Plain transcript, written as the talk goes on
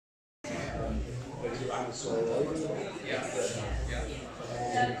dinosaur.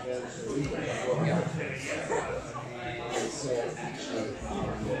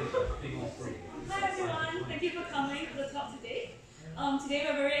 Hi everyone, thank you for coming to the talk today. Today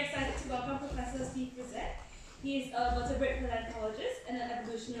we're very excited to welcome Professor Steve Brusatte. He is a vertebrate paleontologist and an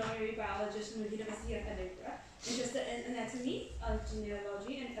evolutionary biologist from the University of Edinburgh, interested in anatomy,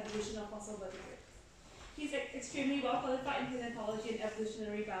 genealogy, and evolution of fossil vertebrates. He's extremely well qualified in paleontology and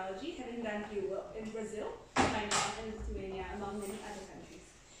evolutionary biology, having done fieldwork in Brazil, China, and Lithuania, among many other countries.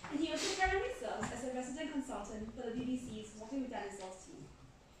 And he also currently serves as a resident consultant for the BBC's Walking with Dinosaurs team.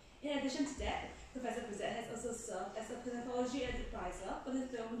 In addition to that, Professor Brusatte has also served as a paleontology advisor for the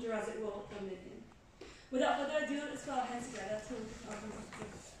film Jurassic World Dominion. Without further ado, let's put our hands together to welcome Professor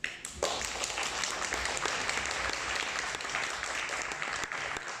Brusatte.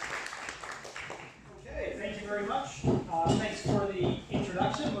 Okay, thank you very much. Thanks for the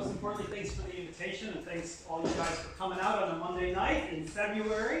introduction. Most importantly, thanks for the invitation, and thanks to all you guys for coming out on a Monday night in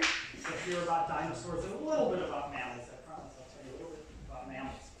February to hear about dinosaurs and a little bit about mammals. I promise I'll tell you a little bit about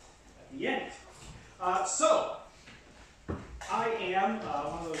mammals at the end. So, I am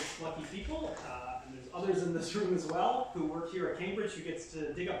one of those lucky people, and there's others in this room as well, who work here at Cambridge who gets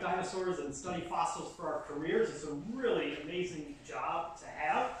to dig up dinosaurs and study fossils for our careers. It's a really amazing job to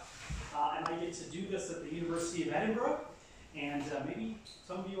have. And I get to do this at the University of Edinburgh. And maybe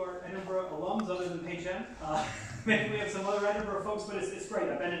some of you are Edinburgh alums other than HM. Maybe we have some other Edinburgh folks, but it's great.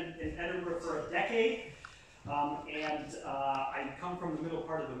 I've been in Edinburgh for a decade. And I come from the middle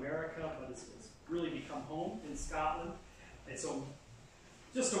part of America, but it's really become home in Scotland. It's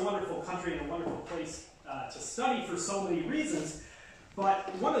just a wonderful country and a wonderful place to study for so many reasons.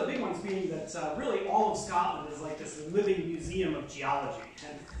 But one of the big ones being that really all of Scotland is like this living museum of geology.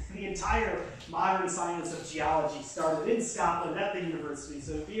 And the entire modern science of geology started in Scotland at the university,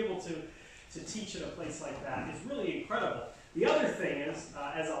 so to be able to teach in a place like that is really incredible. The other thing is,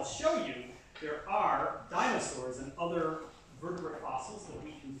 as I'll show you, there are dinosaurs and other vertebrate fossils that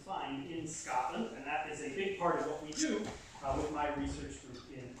we can find in Scotland, and that is a big part of what we do with my research group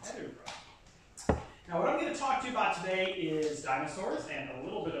in Edinburgh. Now, what I'm going to talk to you about today is dinosaurs and a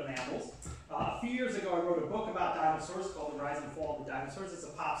little bit of mammals. A few years ago, I wrote a book about dinosaurs called The Rise and Fall of the Dinosaurs. It's a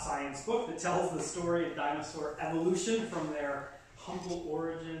pop science book that tells the story of dinosaur evolution from their humble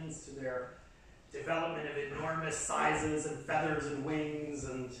origins to their development of enormous sizes and feathers and wings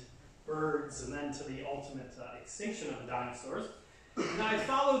and birds, and then to the ultimate extinction of the dinosaurs. And I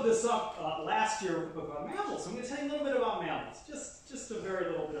followed this up last year with a book about mammals. So I'm going to tell you a little bit about mammals, just a very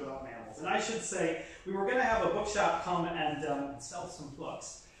little bit about mammals. And I should say, we were going to have a bookshop come and sell some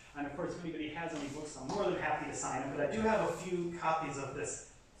books. And of course, if anybody has any books, I'm more than happy to sign them. But I do have a few copies of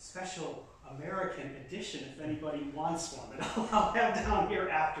this special American edition, if anybody wants one, that I'll have down here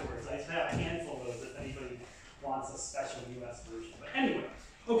afterwards. I just have a handful of those if anybody wants a special US version. But anyway,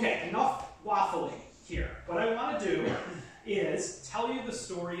 okay, enough waffling here. What I want to do is tell you the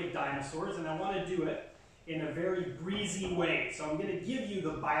story of dinosaurs, and I want to do it in a very breezy way. So I'm going to give you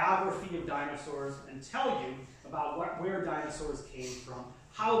the biography of dinosaurs and tell you about where dinosaurs came from,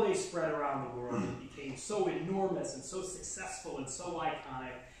 how they spread around the world and became so enormous and so successful and so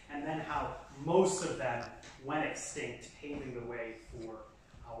iconic, and then how most of them went extinct, paving the way for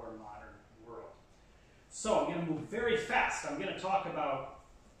our modern world. So I'm going to move very fast. I'm going to talk about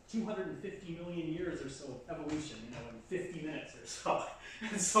 250 million years or so of evolution, in 50 minutes or so.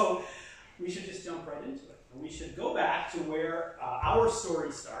 And so we should just jump right into it. And we should go back to where our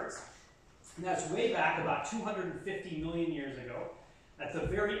story starts. And that's way back about 250 million years ago, at the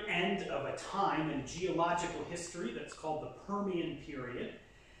very end of a time in geological history that's called the Permian period.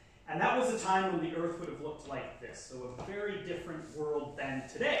 And that was a time when the Earth would have looked like this. So a very different world than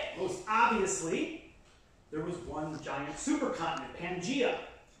today. Most obviously, there was one giant supercontinent, Pangaea.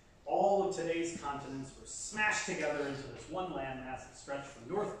 All of today's continents were smashed together into this one landmass that stretched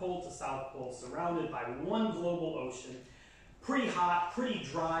from North Pole to South Pole, surrounded by one global ocean. Pretty hot, pretty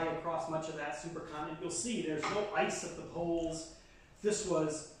dry across much of that supercontinent. You'll see there's no ice at the poles. This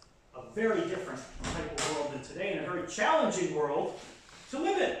was a very different type of world than today, and a very challenging world to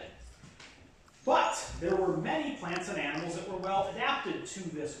live in. But there were many plants and animals that were well adapted to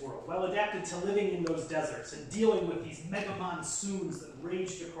this world, well adapted to living in those deserts and dealing with these mega monsoons that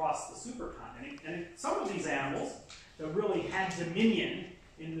raged across the supercontinent. And some of these animals that really had dominion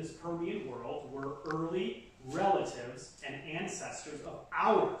in this Permian world were early relatives and ancestors of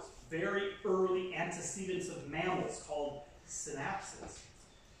ours, very early antecedents of mammals called synapses.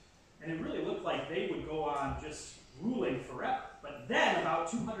 And it really looked like they would go on just ruling forever. But then, about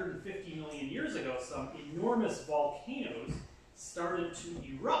 250 million years ago, some enormous volcanoes started to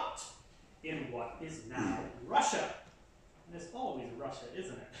erupt in what is now Russia. And it's always Russia,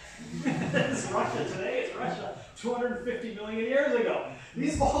 isn't it? It's Russia today, it's Russia 250 million years ago.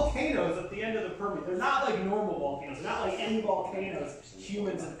 These volcanoes at the end of the Permian, they're not like normal volcanoes. They're not like any volcanoes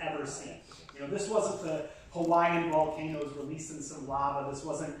humans have ever seen. You know, this wasn't the Hawaiian volcanoes releasing some lava. This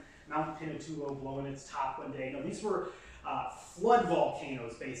wasn't Mount Pinatubo blowing its top one day. No, these were flood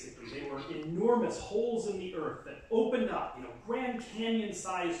volcanoes, basically. They were enormous holes in the earth that opened up, you know, Grand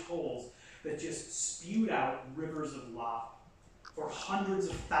Canyon-sized holes that just spewed out rivers of lava for hundreds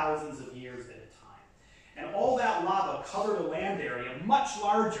of thousands of years at a time. And all that lava covered a land area much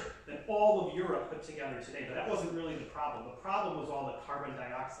larger than all of Europe put together today. But that wasn't really the problem. The problem was all the carbon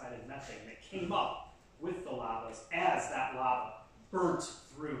dioxide and methane that came up with the lavas as that lava burnt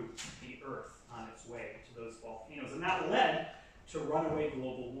through the earth on its way to those volcanoes. And that led to runaway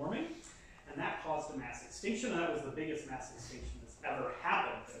global warming, and that caused a mass extinction, and that was the biggest mass extinction that's ever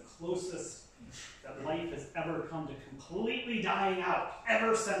happened, the closest that life has ever come to completely dying out,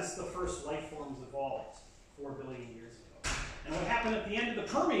 ever since the first life forms evolved 4 billion years ago. And what happened at the end of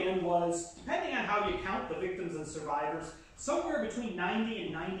the Permian was, depending on how you count the victims and survivors, somewhere between 90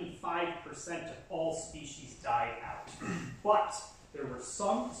 and 95% of all species died out. But there were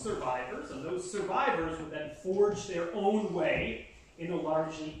some survivors, and those survivors would then forge their own way in a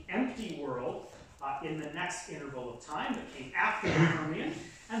largely empty world in the next interval of time that came after the Permian,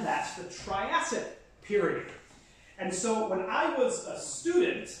 and that's the Triassic period. And so when I was a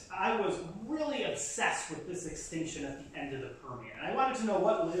student, I was really obsessed with this extinction at the end of the Permian. And I wanted to know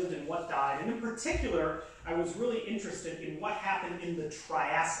what lived and what died, and in particular, I was really interested in what happened in the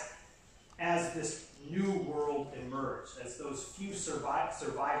Triassic as this new world emerged, as those few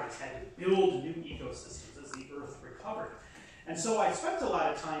survivors had to build new ecosystems as the Earth recovered. And so I spent a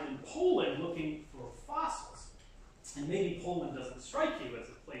lot of time in Poland looking for fossils. And maybe Poland doesn't strike you as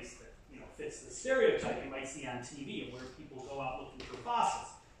a place that, you know, fits the stereotype you might see on TV of where people go out looking for fossils.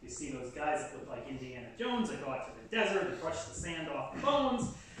 You see those guys that look like Indiana Jones that go out to the desert and brush the sand off the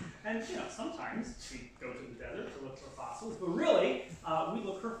bones. And, you know, sometimes we go to the desert to look for fossils, but really, we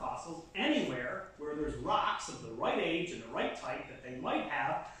look for fossils anywhere where there's rocks of the right age and the right type that they might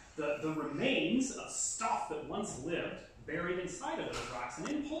have the remains of stuff that once lived buried inside of those rocks. And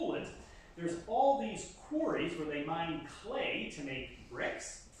in Poland, there's all these quarries where they mine clay to make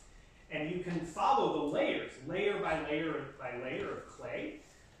bricks, and you can follow the layers, layer by layer of clay.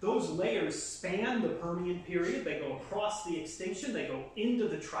 Those layers span the Permian period, they go across the extinction, they go into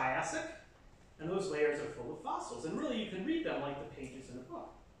the Triassic, and those layers are full of fossils. And really, you can read them like the pages in a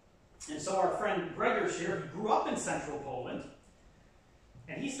book. And so our friend Gregor here grew up in central Poland,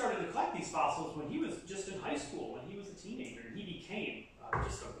 and he started to collect these fossils when he was just in high school, when he was a teenager, and he became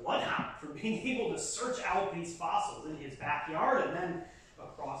just a bloodhound for being able to search out these fossils in his backyard and then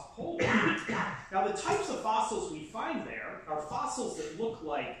across Poland. Now, the types of fossils we find there are fossils that look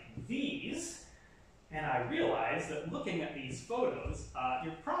like these, and I realize that looking at these photos,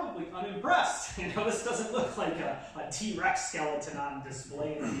 you're probably unimpressed. You know, this doesn't look like a T-Rex skeleton on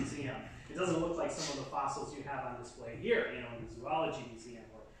display in a museum. It doesn't look like some of the fossils you have on display here, you know, in the Zoology Museum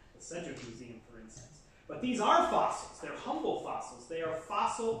or the Sedgwick Museum, for instance. But these are fossils. They're humble fossils. They are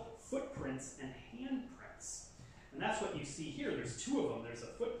fossil footprints and handprints. And that's what you see here. There's two of them. There's a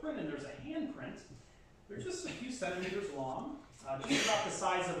footprint and there's a handprint. They're just a few centimeters long, just about the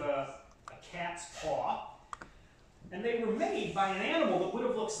size of a cat's paw. And they were made by an animal that would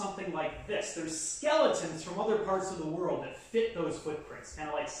have looked something like this. There's skeletons from other parts of the world that fit those footprints, kind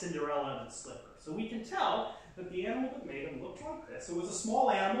of like Cinderella and the Slipper. So we can tell that the animal that made them looked like this. It was a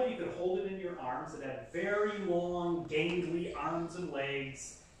small animal. You could hold it in your arms. It had very long, gangly arms and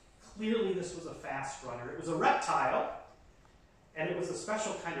legs. Clearly, this was a fast runner. It was a reptile, and it was a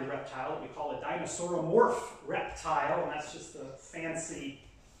special kind of reptile that we call a dinosauromorph reptile, and that's just a fancy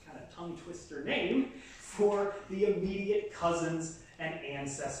kind of tongue twister name for the immediate cousins and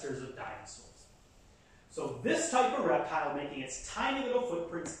ancestors of dinosaurs. So this type of reptile making its tiny little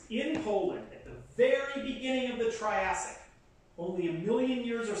footprints in Poland at the very beginning of the Triassic, only 1 million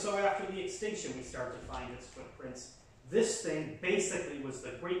years or so after the extinction we start to find its footprints. This thing basically was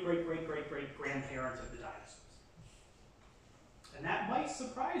the great-great-great-great-great-grandparent of the dinosaurs. And that might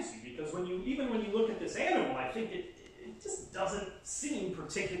surprise you, because even when you look at this animal, I think it just doesn't seem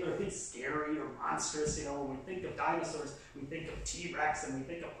particularly scary or monstrous. You know, when we think of dinosaurs, we think of T-Rex and we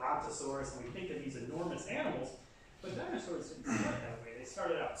think of Brontosaurus and we think of these enormous animals. But dinosaurs didn't start that way. They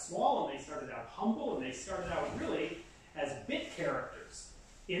started out small and they started out humble and they started out really as bit characters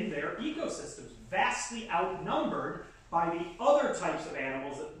in their ecosystems, vastly outnumbered by the other types of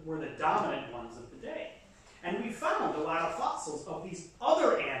animals that were the dominant ones of the day. And we found a lot of fossils of these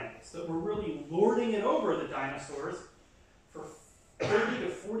other animals that were really dinosaurs for 30 to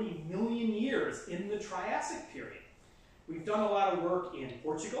 40 million years in the Triassic period. We've done a lot of work in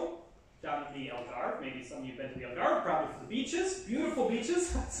Portugal, down in the Algarve. Maybe some of you have been to the Algarve, probably for the beaches. Beautiful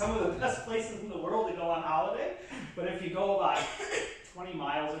beaches, some of the best places in the world to go on holiday. But if you go about 20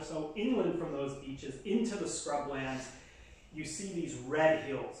 miles or so inland from those beaches into the scrublands, you see these red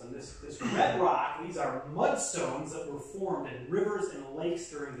hills. And this red rock, these are mudstones that were formed in rivers and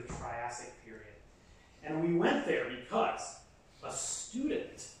lakes during the Triassic period. And we went there because a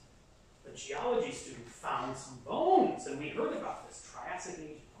student, a geology student, found some bones. And we heard about this Triassic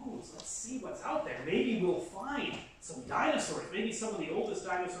age bones. Let's see what's out there. Maybe we'll find some dinosaurs. Maybe some of the oldest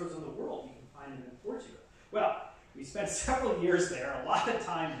dinosaurs in the world. You can find them in Portugal. Well, we spent several years there, a lot of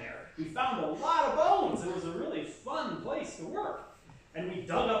time there. We found a lot of bones. It was a really fun place to work. And we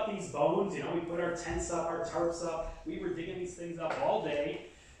dug up these bones. You know, we put our tents up, our tarps up. We were digging these things up all day,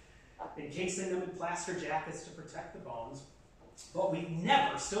 encasing them in plaster jackets to protect the bones. But we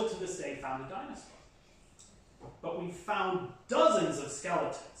never, still to this day, found a dinosaur. But we found dozens of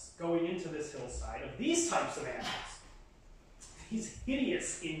skeletons going into this hillside of these types of animals. These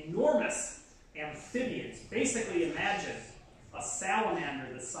hideous, enormous amphibians. Basically imagine a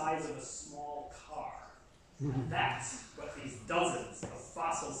salamander the size of a small car. That's what these dozens of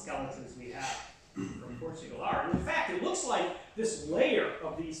fossil skeletons we have from Portugal are. And in fact, it looks like this layer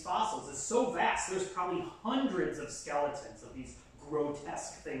of these fossils is so vast, there's probably hundreds of skeletons of these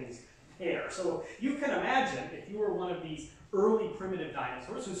grotesque things there. So you can imagine if you were one of these early primitive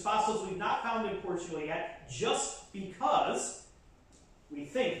dinosaurs, whose fossils we've not found in Portugal yet, just because we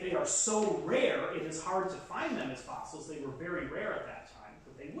think they are so rare, it is hard to find them as fossils. They were very rare at that time,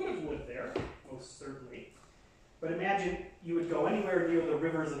 but they would have lived there, most certainly. But imagine you would go anywhere near the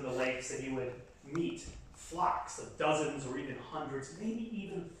rivers and the lakes and you would meet flocks of dozens or even hundreds, maybe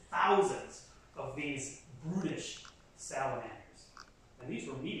even thousands of these brutish salamanders. And these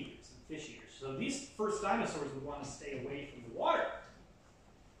were meat eaters and fish eaters. So these first dinosaurs would want to stay away from the water.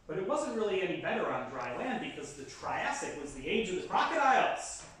 But it wasn't really any better on dry land because the Triassic was the age of the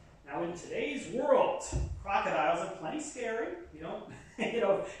crocodiles. Now in today's world, crocodiles are plenty scary. You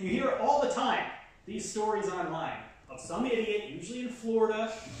hear it all the time. These stories online of some idiot, usually in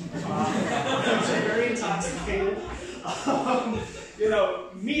Florida, usually very intoxicated,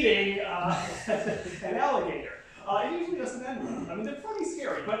 meeting an alligator. It usually doesn't end well. I mean, they're pretty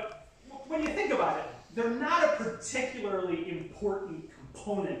scary, but when you think about it, they're not a particularly important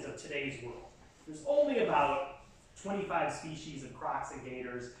component of today's world. There's only about 25 species of crocs and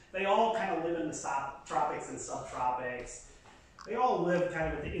gators. They all kind of live in the tropics and subtropics. They all live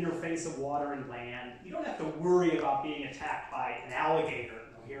kind of at the interface of water and land. You don't have to worry about being attacked by an alligator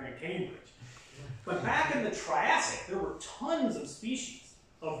here in Cambridge. But back in the Triassic, there were tons of species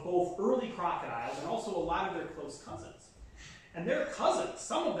of both early crocodiles and also a lot of their close cousins. And their cousins,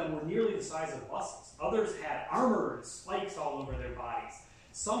 some of them were nearly the size of buses. Others had armor and spikes all over their bodies.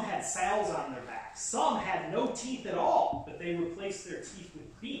 Some had sails on their backs. Some had no teeth at all, but they replaced their teeth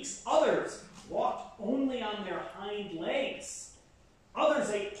with beaks. Others walked only on their hind legs. Others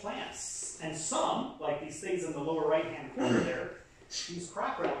ate plants. And some, like these things in the lower right-hand corner there, these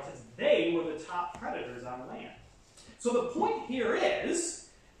croc relatives, they were the top predators on land. So the point here is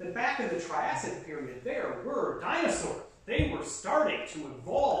that back in the Triassic period, there were dinosaurs. They were starting to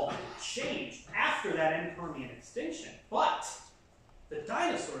evolve and change after that end Permian extinction. But the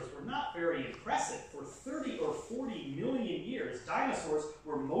dinosaurs were not very impressive. For 30 or 40 million years, dinosaurs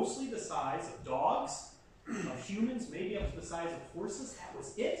were mostly the size of dogs, of humans, maybe up to the size of horses. That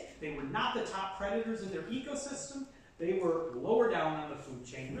was it. They were not the top predators in their ecosystem. They were lower down on the food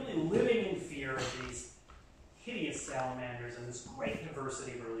chain, really living in fear of these hideous salamanders and this great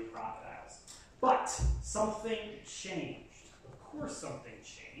diversity of early crocodiles. But something changed. Of course something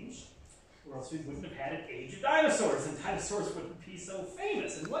changed, or else we wouldn't have had an age of dinosaurs, and dinosaurs wouldn't be so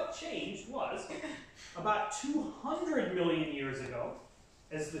famous. And what changed was, about 200 million years ago,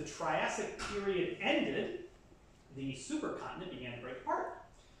 as the Triassic period ended, the supercontinent began to break apart.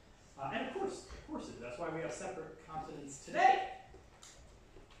 And of course it did. That's why we have separate continents today.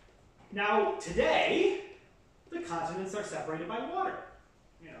 Now, today, the continents are separated by water.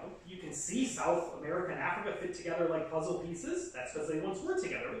 You can see South America and Africa fit together like puzzle pieces. That's because they once were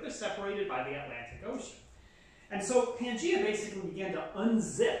together, but they're separated by the Atlantic Ocean. And so Pangea basically began to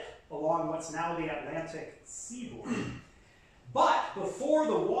unzip along what's now the Atlantic seaboard. But before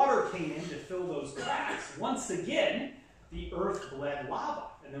the water came in to fill those cracks, once again, the Earth bled lava.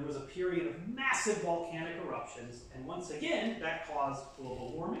 And there was a period of massive volcanic eruptions. And once again, that caused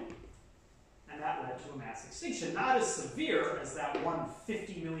global warming. and that led to a mass extinction. Not as severe as that one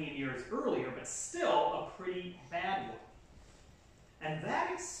 50 million years earlier, but still a pretty bad one. And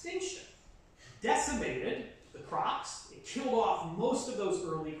that extinction decimated the crocs. It killed off most of those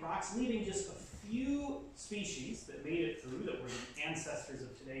early crocs, leaving just a few species that made it through, that were the ancestors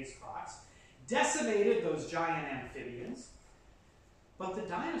of today's crocs, decimated those giant amphibians. But the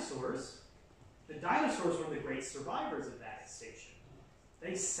dinosaurs were the great survivors of that extinction.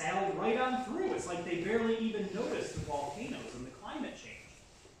 They sailed right on through. It's like they barely even noticed the volcanoes and the climate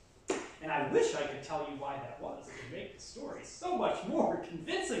change. And I wish I could tell you why that was. It would make the story so much more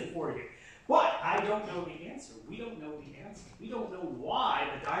convincing for you. But I don't know the answer. We don't know the answer. We don't know why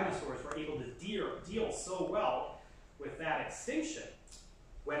the dinosaurs were able to deal so well with that extinction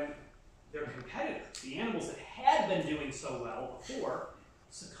when their competitors, the animals that had been doing so well before,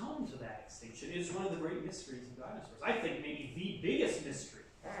 succumbed to that extinction. It is one of the great mysteries of dinosaurs. I think maybe the biggest mystery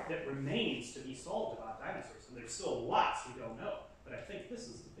that remains to be solved about dinosaurs. And there's still lots we don't know, but I think this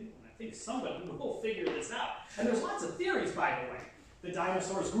is the big one. I think somebody will figure this out. And there's lots of theories, by the way. The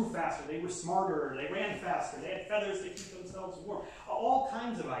dinosaurs grew faster, they were smarter, they ran faster, they had feathers to keep themselves warm. All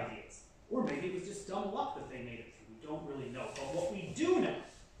kinds of ideas. Or maybe it was just dumb luck that they made it through. We don't really know. But what we do know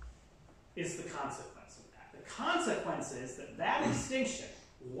is the consequence of that. The consequence is that that extinction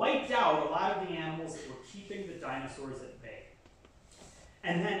wiped out a lot of the animals that were keeping the dinosaurs at bay.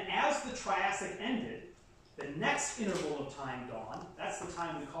 And then as the Triassic ended, the next interval of time dawned. That's the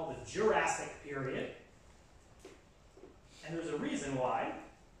time we call the Jurassic period. And there's a reason why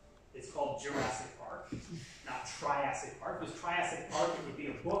it's called Jurassic Park, not Triassic Park. Because Triassic Park, it would be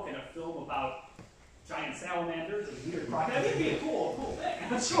a book and a film about giant salamanders and weird crocodiles. It'd be a cool thing,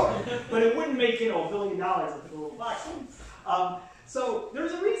 I'm sure. But it wouldn't make, $1 billion at the little box. So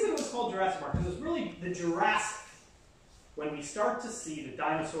there's a reason it was called Jurassic Park, because it's really the Jurassic when we start to see the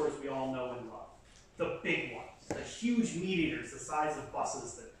dinosaurs we all know and love. The big ones, the huge meat eaters the size of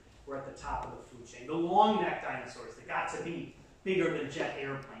buses that were at the top of the food chain. The long-necked dinosaurs that got to be bigger than jet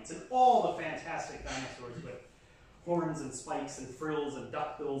airplanes. And all the fantastic dinosaurs with horns and spikes and frills and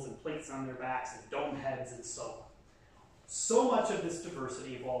duckbills and plates on their backs and dome heads and so on. So much of this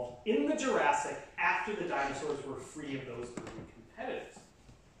diversity evolved in the Jurassic after the dinosaurs were free of those early competitors.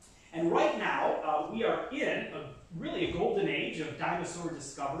 And right now, we are in really a golden age of dinosaur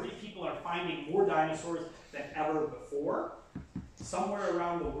discovery. People are finding more dinosaurs than ever before. Somewhere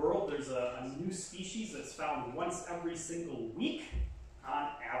around the world, there's a new species that's found once every single week on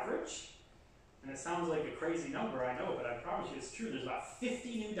average. And it sounds like a crazy number, I know, but I promise you it's true. There's about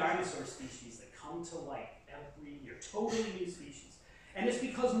 50 new dinosaur species that come to light every year, totally new species. And it's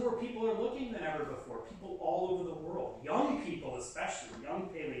because more people are looking than ever before, people all over the world, young people especially, young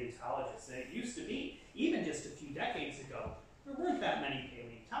paleontologists. And it used to be, even just a few decades ago, there weren't that many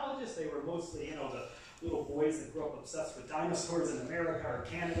paleontologists. They were mostly, the little boys that grew up obsessed with dinosaurs in America or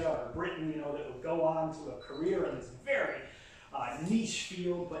Canada or Britain, that would go on to a career in this very niche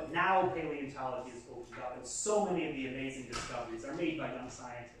field. But now paleontology has opened up, and so many of the amazing discoveries are made by young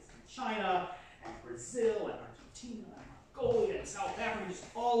scientists in China and Brazil and Argentina and Mongolia and South Africa, just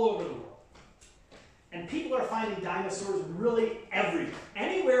all over the world. And people are finding dinosaurs really everywhere.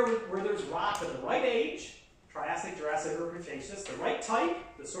 Anywhere where there's rock of the right age, Triassic, Jurassic, or Cretaceous, the right type,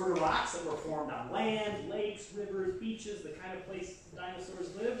 the sort of rocks that were formed on land, lakes, rivers, beaches, the kind of places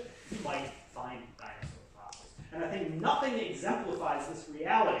dinosaurs lived, you might find dinosaur fossils. And I think nothing exemplifies this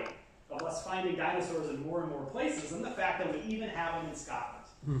reality of us finding dinosaurs in more and more places than the fact that we even have them in Scotland.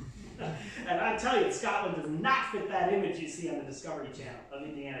 And I tell you, Scotland does not fit that image you see on the Discovery Channel of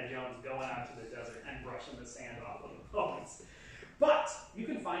Indiana Jones going out to the desert and brushing the sand off of the bones. But you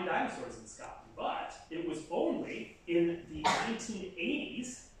can find dinosaurs in Scotland. But it was only in the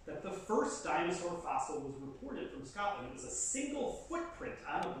 1980s that the first dinosaur fossil was reported from Scotland. It was a single footprint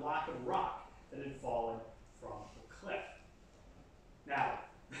on a block of rock that had fallen from the cliff. Now,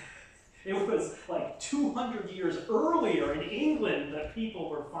 it was like 200 years earlier in England that people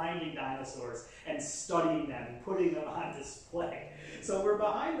were finding dinosaurs and studying them and putting them on display. So we're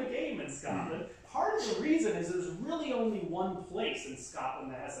behind the game in Scotland. Part of the reason is there's really only one place in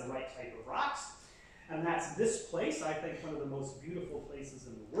Scotland that has the right type of rocks, and that's this place, I think one of the most beautiful places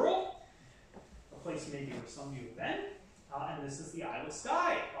in the world, a place maybe where some of you have been, and this is the Isle of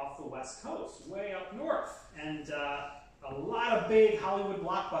Skye off the west coast, way up north. And a lot of big Hollywood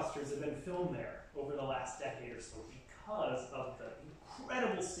blockbusters have been filmed there over the last decade or so because of the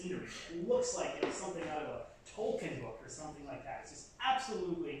incredible scenery. It looks like something out of a Tolkien book or something like that. It's just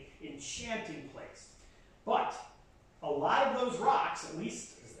absolutely enchanting place. But a lot of those rocks, at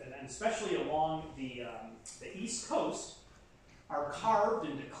least, and especially along the east coast, are carved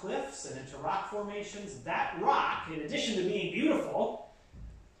into cliffs and into rock formations. That rock, in addition to being beautiful,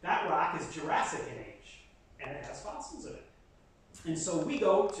 that rock is Jurassic in age, and it has fossils in it. And so we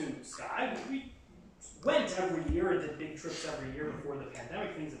go to Sky. We went every year and did big trips every year before the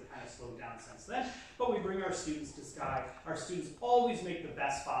pandemic. Things have kind of slowed down since then, but we bring our students to Sky. Our students always make the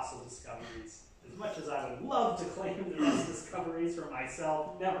best fossil discoveries. As much as I would love to claim the best discoveries for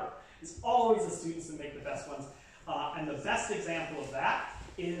myself, never. It's always the students that make the best ones. And the best example of that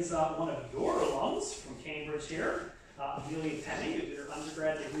is one of your alums from Cambridge here, Amelia Penny, who did her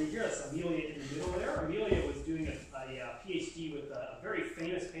undergrad degree here. That's Amelia in the middle there. Amelia was doing a PhD with a very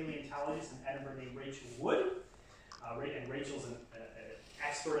famous paleontologist in Edinburgh named Rachel Wood. And Rachel's an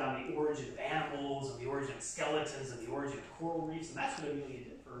expert on the origin of animals, and the origin of skeletons, and the origin of coral reefs, and that's what Amelia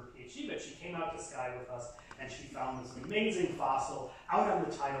did for her PhD. But she came out to Sky with us, and she found this amazing fossil out on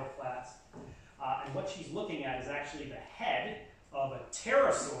the tidal flats. And what she's looking at is actually the head of a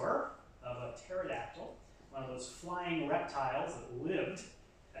pterosaur, of a pterodactyl, one of those flying reptiles that lived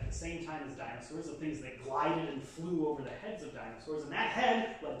at the same time as dinosaurs, the things that glided and flew over the heads of dinosaurs. And that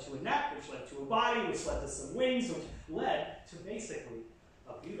head led to a neck, which led to a body, which led to some wings, which led to basically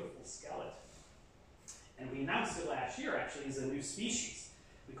a beautiful skeleton. And we announced it last year, actually, as a new species.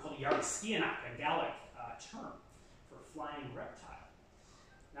 We call it Yarskianak, a Gallic term for flying reptile.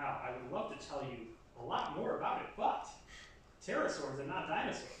 Now, I would love to tell you a lot more about it, but pterosaurs are not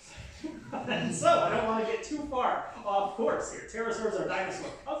dinosaurs. And so, I don't want to get too far off course here. Pterosaurs are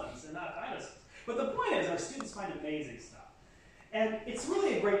dinosaur cousins, they're not dinosaurs. But the point is, our students find amazing stuff. And it's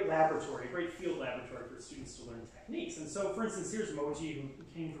really a great laboratory, a great field laboratory for students to learn techniques. And so, for instance, here's Moji, who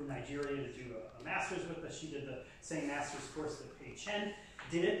came from Nigeria to do a master's with us. She did the same master's course that Pei Chen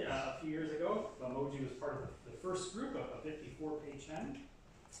did a few years ago. Moji was part of the first group of 54 Pei Chen.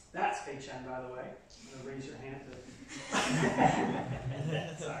 That's Pei Chen, by the way. I'm going to raise your hand to...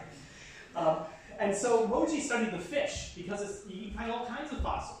 Sorry. And so Moji studied the fish because you can find all kinds of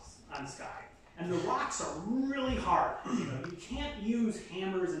fossils on Sky. And the rocks are really hard. You can't use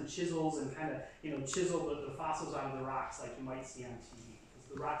hammers and chisels and kind of chisel the fossils out of the rocks like you might see on TV, because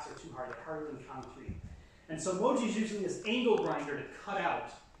the rocks are too hard. They're harder than concrete. And so Moji's using this angle grinder to cut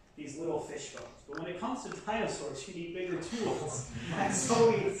out these little fish bones. But when it comes to dinosaurs, you need bigger tools. And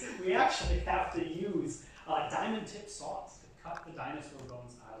so we actually have to use diamond-tip saws to cut the dinosaur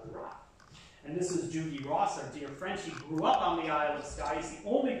bones out of the rock. And this is Judy Ross, our dear friend. She grew up on the Isle of Skye. He's the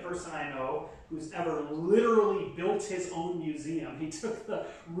only person I know who's ever literally built his own museum. He took the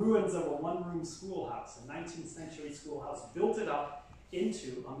ruins of a one-room schoolhouse, a 19th century schoolhouse, built it up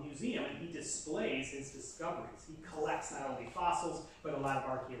into a museum, and he displays his discoveries. He collects not only fossils, but a lot of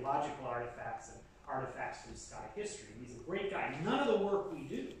archaeological artifacts and artifacts from Skye history. He's a great guy. None of the work we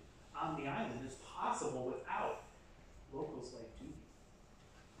do on the island is possible without locals like Judy.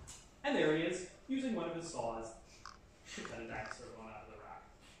 And there he is, using one of his saws to cut a dinosaur bone out of the rock.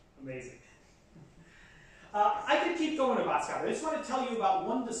 Amazing. I could keep going about Skye, but I just want to tell you about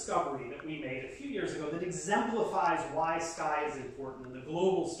one discovery that we made a few years ago that exemplifies why Skye is important in the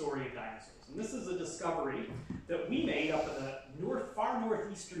global story of dinosaurs. And this is a discovery that we made up at the far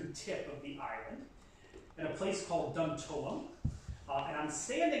northeastern tip of the island in a place called Duntollum. And I'm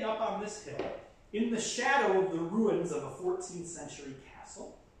standing up on this hill in the shadow of the ruins of a 14th century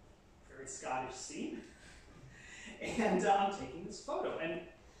castle. Very Scottish scene. And I'm taking this photo. And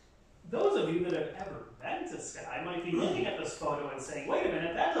those of you that have ever been to Skye might be looking at this photo and saying, wait a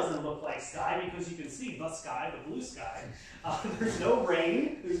minute, that doesn't look like Skye, because you can see the sky, the blue sky. There's no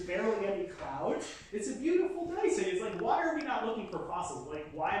rain, there's barely any clouds. It's a beautiful day. So it's like, why are we not looking for fossils? Like,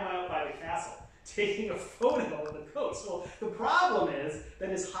 why am I out by the castle taking a photo of the coast? Well, the problem is that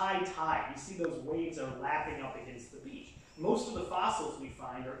it's high tide. You see those waves are lapping up against the beach. Most of the fossils we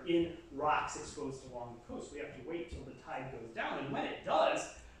find are in rocks exposed along the coast. We have to wait till the tide goes down. And when it does,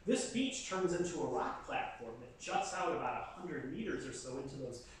 this beach turns into a rock platform that juts out about 100 meters or so into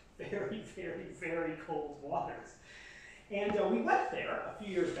those very, very, very cold waters. And we went there a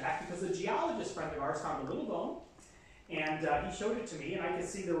few years back because a geologist friend of ours found a little bone, and he showed it to me, and I could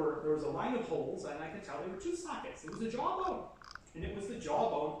see there was a line of holes, and I could tell there were two sockets. It was a jawbone, and it was the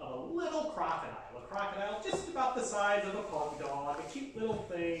jawbone of a little crocodile. A crocodile just about the size of a pug dog, a cute little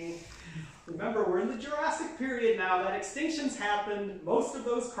thing. Remember, we're in the Jurassic period now. That extinction's happened. Most of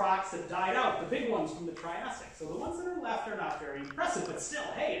those crocs have died out, the big ones from the Triassic. So the ones that are left are not very impressive, but still,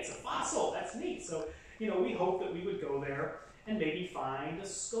 hey, it's a fossil. That's neat. So, we hope that we would go there and maybe find a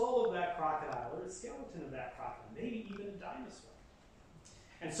skull of that crocodile or a skeleton of that crocodile, maybe even a dinosaur.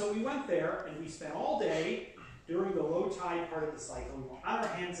 And so we went there, and we spent all day during the low tide part of the cycle, we were on our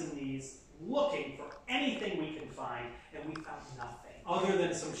hands and knees looking for anything we could find, and we found nothing other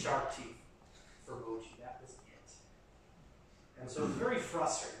than some shark teeth for Moji. That was it. And so it was very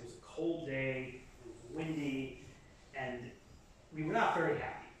frustrating. It was a cold day, it was windy, and we were not very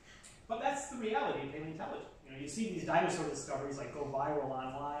happy. But that's the reality of paleontology. You know, you see these dinosaur discoveries like go viral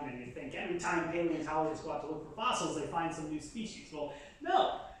online, and you think every time paleontologists go out to look for fossils, they find some new species. Well,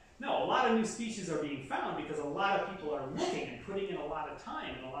 no, a lot of new species are being found because a lot of people are looking and putting in a lot of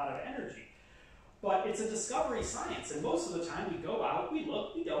time and a lot of energy. But it's a discovery science, and most of the time we go out, we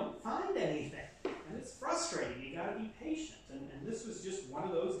look, we don't find anything. And it's frustrating, you gotta be patient. And this was just one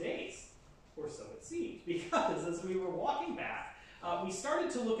of those days, or so it seemed, because as we were walking back, we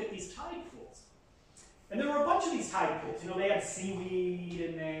started to look at these tide pools. And there were a bunch of these tide pools. You know, they had seaweed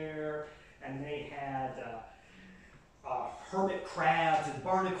in there, and they had hermit crabs and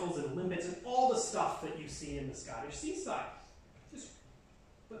barnacles and limpets and all the stuff that you see in the Scottish seaside.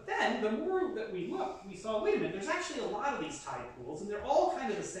 But then, the more that we looked, we saw, wait a minute, there's actually a lot of these tide pools, and they're all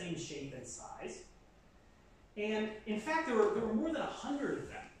kind of the same shape and size. And in fact, there were more than 100 of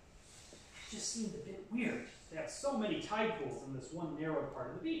them. It just seemed a bit weird to have so many tide pools in this one narrow part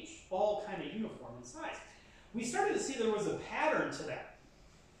of the beach, all kind of uniform in size. We started to see there was a pattern to that,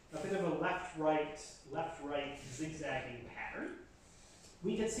 a bit of a left-right zigzagging pattern.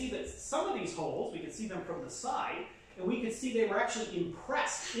 We could see that some of these holes, we could see them from the side, and we could see they were actually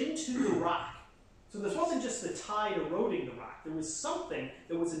impressed into the rock. So this wasn't just the tide eroding the rock. There was something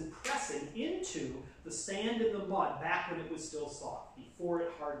that was impressing into the sand and the mud back when it was still soft, before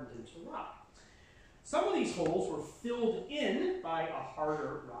it hardened into rock. Some of these holes were filled in by a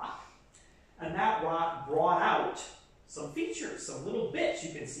harder rock, and that rock brought out some features, some little bits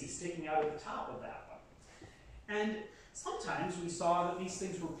you can see sticking out at the top of that one. And sometimes we saw that these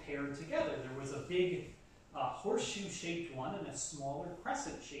things were paired together. There was a big horseshoe-shaped one and a smaller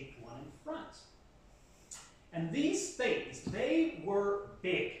crescent-shaped one in front. And these things, they were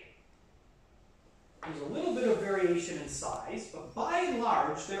big. There's a little bit of variation in size, but by and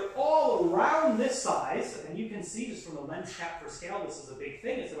large, they're all around this size, and you can see just from the lens cap for scale, this is a big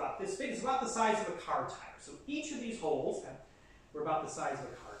thing. It's about this big. It's about the size of a car tire. So each of these holes were about the size of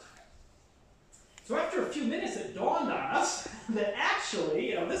a car tire. So after a few minutes, it dawned on us that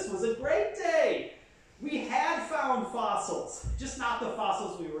actually, this was a great day. We had found fossils, just not the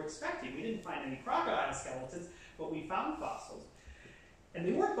fossils we were expecting. We didn't find any crocodile skeletons, but we found fossils. And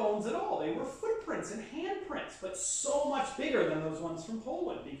they weren't bones at all. They were footprints and handprints, but so much bigger than those ones from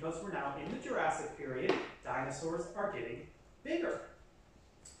Poland, because we're now in the Jurassic period. Dinosaurs are getting bigger.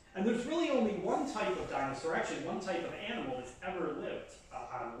 And there's really only one type of dinosaur, actually one type of animal that's ever lived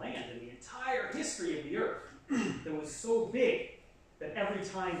on land in the entire history of the Earth that was so big that every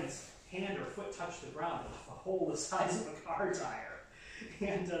time its hand or foot touched the ground, it left a hole the size of a car tire.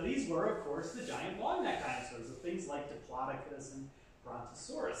 And these were, of course, the giant long-necked dinosaurs, the things like Diplodocus and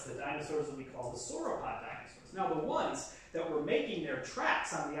Brontosaurus, the dinosaurs that we call the sauropod dinosaurs. Now, the ones that were making their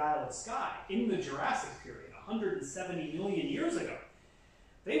tracks on the Isle of Skye in the Jurassic period, 170 million years ago,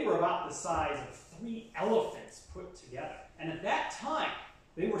 they were about the size of 3 elephants put together. And at that time,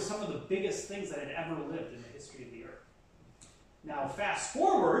 they were some of the biggest things that had ever lived in the history of the Earth. Now, fast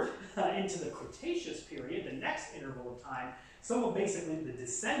forward into the Cretaceous period, the next interval of time, some of basically the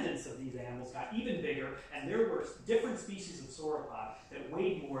descendants of these animals got even bigger, and there were different species of sauropod that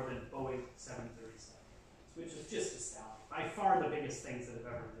weighed more than Boeing 737, which is just astounding. By far the biggest things that have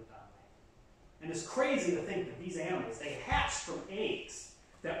ever lived on land. And it's crazy to think that these animals, they hatched from eggs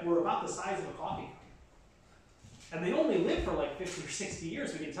that were about the size of a coffee cup. And they only lived for like 50 or 60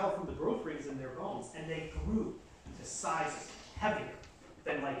 years. We can tell from the growth rings in their bones. And they grew to sizes heavier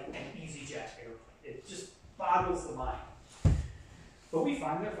than like an EasyJet airplane. It just boggles the mind. But we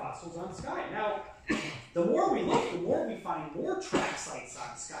find their fossils on Skye. Now, the more we look, the more we find more track sites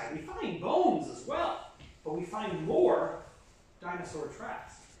on Skye. We find bones as well, but we find more dinosaur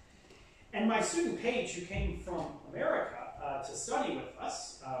tracks. And my student Paige, who came from America to study with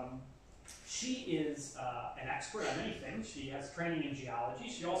us, she is an expert on many things. She has training in geology.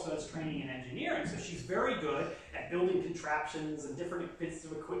 She also has training in engineering, so she's very good at building contraptions and different bits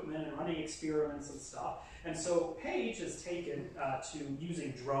of equipment and running experiments and stuff. And so Paige has taken to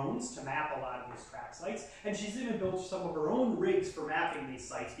using drones to map a lot of these track sites, and she's even built some of her own rigs for mapping these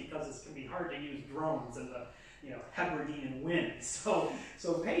sites because it can be hard to use drones in the Hebridean wind. So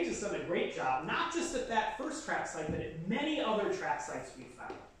Paige has done a great job, not just at that first track site, but at many other track sites we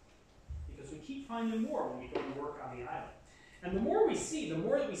found. Because we keep finding more when we go to work on the island. And the more we see, the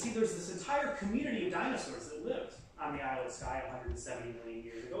more that we see there's this entire community of dinosaurs that lived on the Isle of Skye 170 million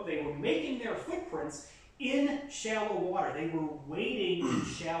years ago. They were making their footprints in shallow water. They were wading in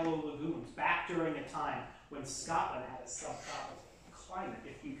shallow lagoons back during a time when Scotland had a subtropical climate,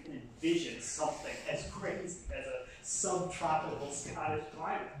 if you can envision something as crazy as a subtropical Scottish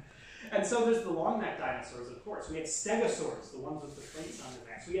climate. And so there's the long-necked dinosaurs, of course. We have stegosaurs, the ones with the plates on their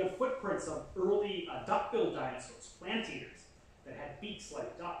backs. We have footprints of early duck-billed dinosaurs, plant eaters, that had beaks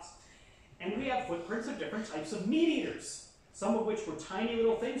like ducks. And we have footprints of different types of meat eaters, some of which were tiny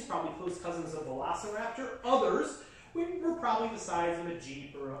little things, probably close cousins of velociraptor. Others were probably the size of a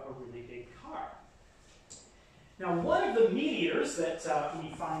Jeep or a really big car. Now, one of the meat eaters that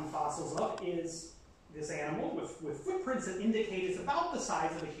we find fossils of is this animal with footprints that indicate it's about the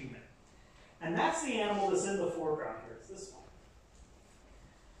size of a human. And that's the animal that's in the foreground here. It's this one.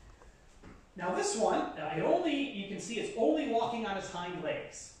 Now this one, you can see it's only walking on its hind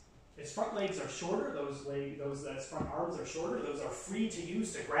legs. Its front legs are shorter. Those front arms are shorter. Those are free to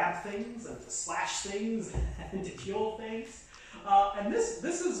use to grab things and to slash things and to kill things. And this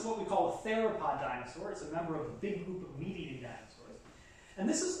is what we call a theropod dinosaur. It's a member of a big group of meat-eating dinosaurs. And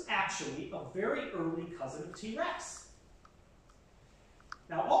this is actually a very early cousin of T-Rex.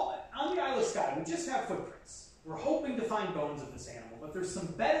 Now, on the Isle of Skye, we just have footprints. We're hoping to find bones of this animal, but there's some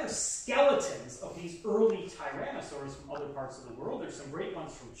better skeletons of these early tyrannosaurs from other parts of the world. There's some great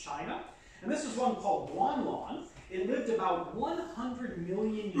ones from China. And this is one called Guanlong. It lived about 100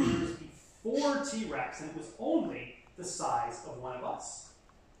 million years before T-Rex, and it was only the size of one of us.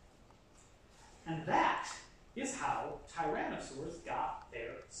 And that is how tyrannosaurs got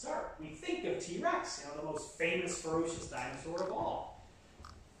their start. We think of T-Rex, the most famous ferocious dinosaur of all.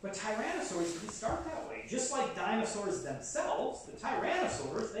 But tyrannosaurs didn't start that way. Just like dinosaurs themselves, the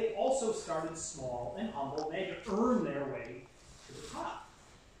tyrannosaurs, they also started small and humble, and they had to earn their way to the top.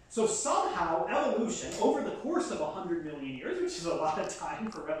 So somehow evolution, over the course of 100 million years, which is a lot of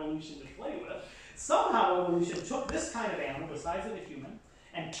time for evolution to play with, somehow evolution took this kind of animal, the size of a human,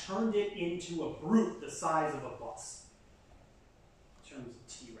 and turned it into a brute the size of a bus, in terms of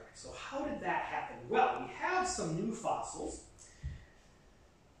T-Rex. So how did that happen? Well, we have some new fossils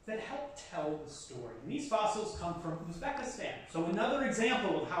that help tell the story. And these fossils come from Uzbekistan. So another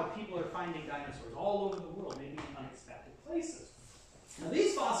example of how people are finding dinosaurs all over the world, maybe in unexpected places. Now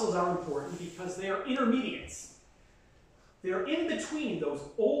these fossils are important because they are intermediates. They're in between those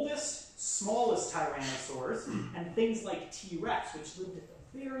oldest, smallest tyrannosaurs and things like T-Rex, which lived at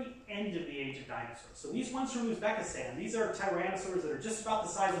the very end of the age of dinosaurs. So these ones from Uzbekistan, these are tyrannosaurs that are just about the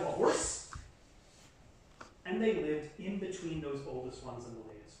size of a horse, and they lived in between those oldest ones and the latest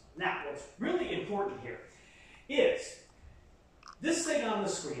ones. Now, what's really important here is this thing on the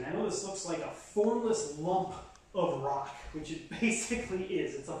screen. I know this looks like a formless lump of rock, which it basically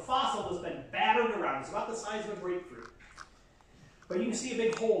is. It's a fossil that's been battered around. It's about the size of a grapefruit. But you can see a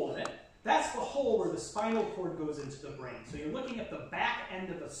big hole in it. That's the hole where the spinal cord goes into the brain. So you're looking at the back end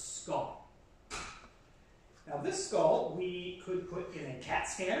of a skull. Now this skull we could put in a CAT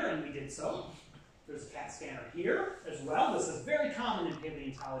scanner, and we did so. There's a CAT scanner here as well. This is very common in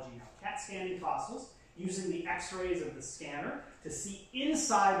paleontology now. CAT scanning fossils using the x-rays of the scanner to see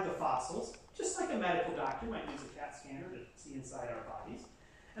inside the fossils, just like a medical doctor might use a CAT scanner to see inside our bodies.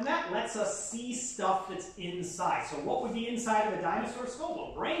 And that lets us see stuff that's inside. So what would be inside of a dinosaur skull?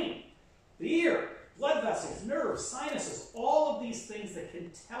 Well, brain, the ear, blood vessels, nerves, sinuses, all of these things that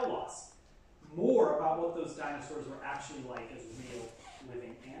can tell us more about what those dinosaurs were actually like as real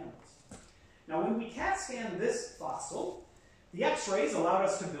living animals. Now, when we CAT scan this fossil, the x-rays allowed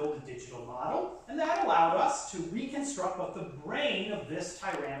us to build a digital model, and that allowed us to reconstruct what the brain of this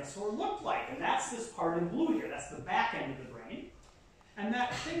tyrannosaur looked like. And that's this part in blue here. That's the back end of the brain. And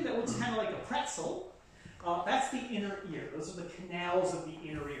that thing that looks kind of like a pretzel, that's the inner ear. Those are the canals of the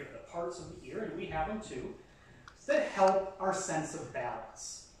inner ear, the parts of the ear, and we have them too, that help our sense of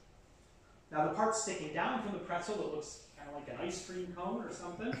balance. Now, the part sticking down from the pretzel that looks kind of like an ice cream cone or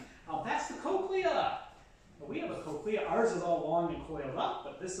something, that's the cochlea. Well, we have a cochlea. Ours is all long and coiled up,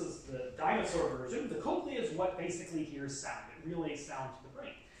 but this is the dinosaur version. The cochlea is what basically hears sound. It relays sound to the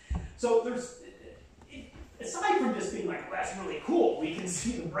brain. So aside from just being like, well, that's really cool, we can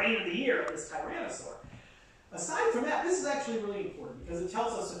see the brain of the ear of this tyrannosaur. Aside from that, this is actually really important because it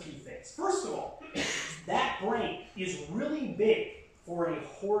tells us a few things. First of all, that brain is really big for a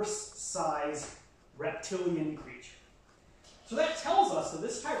horse-sized reptilian creature. So that tells us that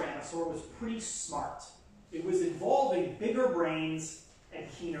this tyrannosaur was pretty smart. It was involving bigger brains and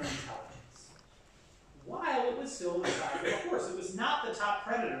keener intelligence, while it was still the size of a horse. It was not the top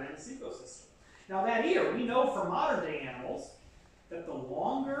predator in this ecosystem. Now that ear, we know from modern day animals that the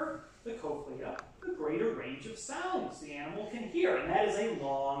longer the cochlea, the greater range of sounds the animal can hear, and that is a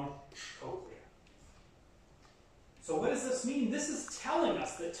long cochlea. So what does this mean? This is telling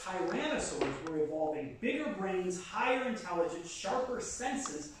us that tyrannosaurs were evolving bigger brains, higher intelligence, sharper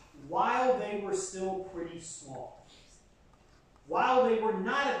senses while they were still pretty small. While they were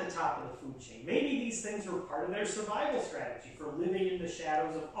not at the top of the food chain. Maybe these things were part of their survival strategy for living in the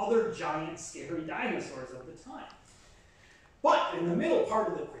shadows of other giant, scary dinosaurs of the time. But in the middle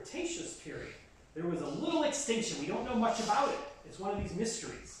part of the Cretaceous period, there was a little extinction. We don't know much about it. It's one of these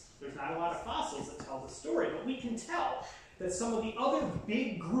mysteries. There's not a lot of fossils that tell the story, but we can tell that some of the other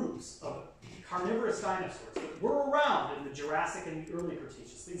big groups of carnivorous dinosaurs that were around in the Jurassic and the early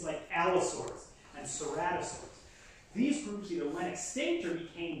Cretaceous, things like allosaurs and ceratosaurs, these groups either went extinct or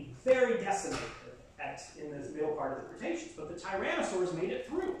became very decimated in this middle part of the Cretaceous. But the tyrannosaurs made it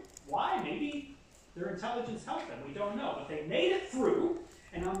through. Why? Maybe their intelligence helped them. We don't know. But they made it through.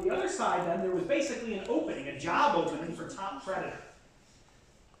 And on the other side, then, there was basically an opening, a job opening for top predator.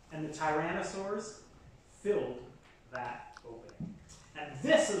 And the tyrannosaurs filled that opening. And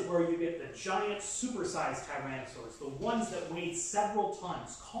this is where you get the giant, supersized tyrannosaurs, the ones that weighed several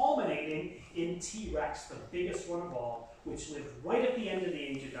tons, culminating in T-Rex, the biggest one of all, which lived right at the end of the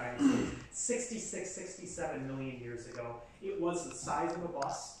age of dinosaurs, 66, 67 million years ago. It was the size of a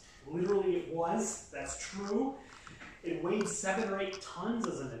bus. Literally it was. That's true. It weighed 7 or 8 tons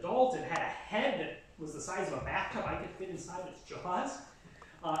as an adult. It had a head that was the size of a bathtub. I could fit inside its jaws.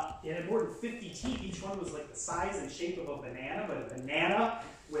 It had more than 50 teeth. Each one was like the size and shape of a banana, but a banana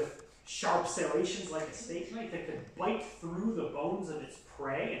with sharp serrations like a steak knife that could bite through the bones of its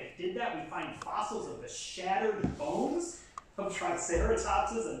prey. And it did that. We find fossils of the shattered bones of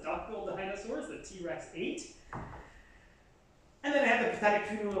Triceratopses and duck-billed dinosaurs that T-Rex ate. And then it had the pathetic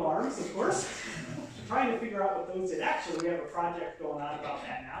puny little arms, of course. Trying to figure out what those did. Actually, we have a project going on about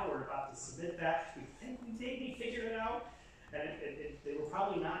that now. We're about to submit that. We think we maybe figured it out. And they were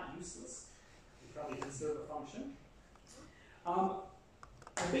probably not useless. They probably did serve a function.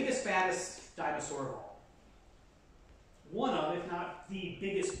 The biggest, baddest dinosaur of all. One of, if not the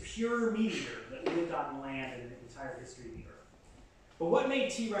biggest pure meat eater that lived on land in the entire history of the Earth. But what made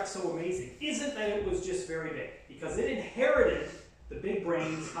T-Rex so amazing isn't that it was just very big, because it inherited the big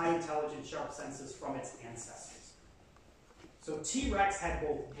brains, high intelligence, sharp senses from its ancestors. So T-Rex had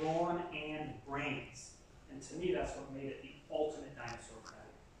both brawn and brains. And to me, that's what made it the ultimate dinosaur predator.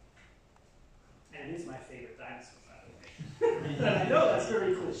 And it is my favorite dinosaur, by the way. And I know that's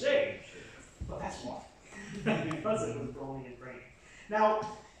very cliche, but that's why. Because it was brawny and brainy. Now,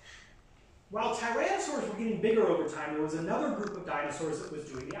 while tyrannosaurs were getting bigger over time, there was another group of dinosaurs that was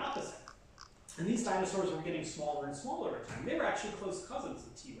doing the opposite. And these dinosaurs were getting smaller and smaller over time. They were actually close cousins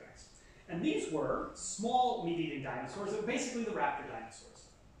of T-Rex. And these were small meat-eating dinosaurs that were basically the raptor dinosaurs.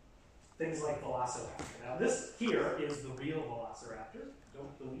 Things like Velociraptor. Now this here is the real Velociraptor.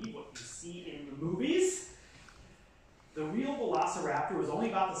 Don't believe what you see in the movies. The real Velociraptor was only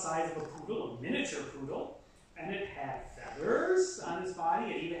about the size of a poodle, a miniature poodle, and it had feathers on its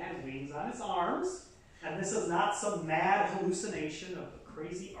body. It even had wings on its arms. And this is not some mad hallucination of a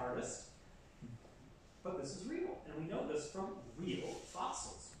crazy artist, but this is real, and we know this from real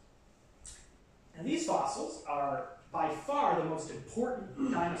fossils. And these fossils are by far the most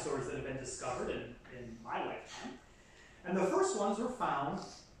important dinosaurs that have been discovered in my lifetime. And the first ones were found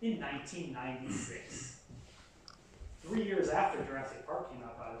in 1996. 3 years after Jurassic Park came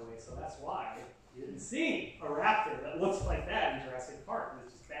out, by the way, so that's why you didn't see a raptor that looks like that in Jurassic Park. It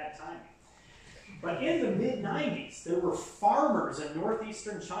was just bad timing. But in the mid-90s, there were farmers in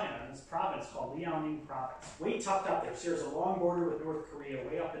northeastern China, in this province called Liaoning province, way tucked up there. Shares a long border with North Korea,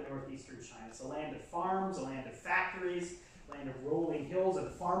 way up in northeastern China. It's a land of farms, a land of factories, a land of rolling hills, and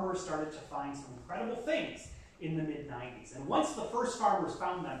farmers started to find some incredible things in the mid-90s. And once the first farmers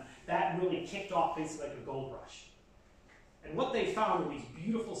found them, that really kicked off basically like a gold rush. And what they found were these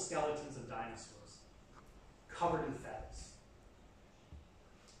beautiful skeletons of dinosaurs, covered in feathers.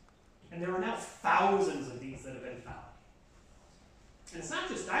 And there are now thousands of these that have been found. And it's not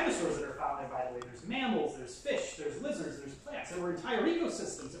just dinosaurs that are found there, by the way. There's mammals, there's fish, there's lizards, there's plants. There were entire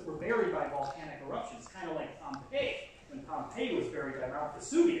ecosystems that were buried by volcanic eruptions, kind of like Pompeii, when Pompeii was buried by Mount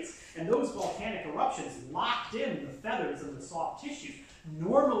Vesuvius. And those volcanic eruptions locked in the feathers and the soft tissues.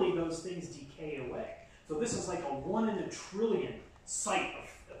 Normally, those things decay away. So this is like a 1 in a trillion site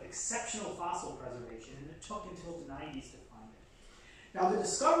of exceptional fossil preservation, and it took until the 90s to find it. Now, the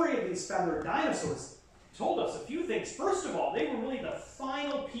discovery of these feathered dinosaurs told us a few things. First of all, they were really the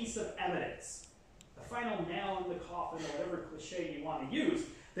final piece of evidence, the final nail in the coffin, or whatever cliche you want to use,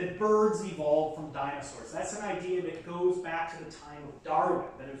 that birds evolved from dinosaurs. That's an idea that goes back to the time of Darwin,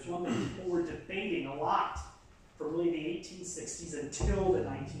 that it was one that people were debating a lot from really the 1860s until the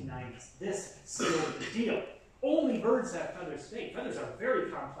 1990s. This sealed the deal. only birds have feathers today. Feathers are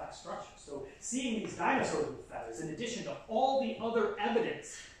very complex structures. So seeing these dinosaurs with feathers, in addition to all the other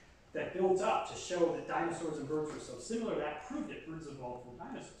evidence that built up to show that dinosaurs and birds were so similar, that proved that birds evolved from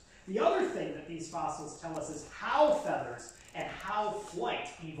dinosaurs. The other thing that these fossils tell us is how feathers and how flight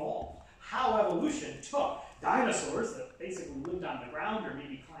evolved. How evolution took dinosaurs that basically lived on the ground or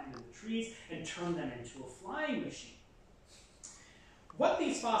maybe climbed into trees and turned them into a flying machine. What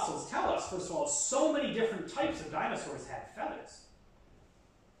these fossils tell us, first of all, is so many different types of dinosaurs had feathers.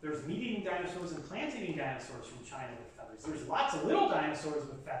 There's meat-eating dinosaurs and plant-eating dinosaurs from China with feathers. There's lots of little dinosaurs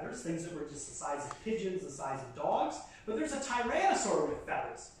with feathers, things that were just the size of pigeons, the size of dogs. But there's a tyrannosaur with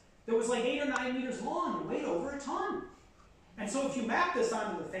feathers that was like 8 or 9 meters long and weighed over a ton. And so if you map this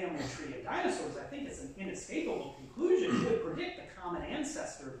onto the family tree of dinosaurs, I think it's an inescapable conclusion. You would predict the common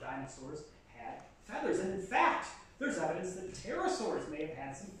ancestor of dinosaurs had feathers. And in fact, there's evidence that pterosaurs may have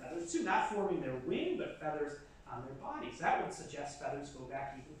had some feathers too, not forming their wing, but feathers on their bodies. That would suggest feathers go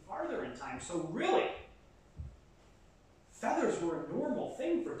back even farther in time. So really, feathers were a normal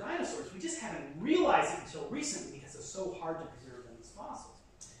thing for dinosaurs. We just haven't realized it until recently because it's so hard to preserve in these fossils.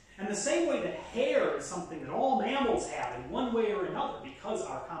 And the same way that hair is something that all mammals have in one way or another because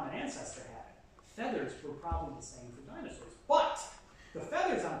our common ancestor had it, feathers were probably the same for dinosaurs. But the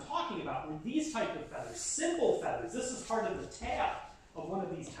feathers I'm talking about were these type of feathers, simple feathers. This is part of the tail of one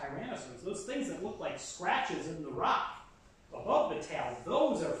of these tyrannosaurs. Those things that look like scratches in the rock above the tail,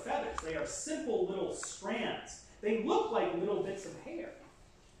 those are feathers. They are simple little strands. They look like little bits of hair.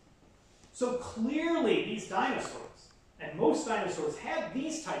 So clearly these dinosaurs, and most dinosaurs had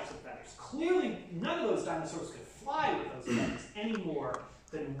these types of feathers. Clearly, none of those dinosaurs could fly with those feathers any more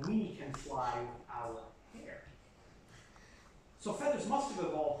than we can fly with our hair. So feathers must have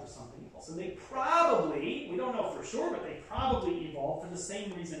evolved for something else. And they probably, we don't know for sure, but they probably evolved for the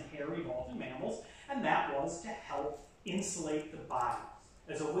same reason hair evolved in mammals, and that was to help insulate the body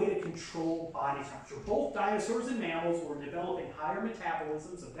as a way to control body temperature. Both dinosaurs and mammals were developing higher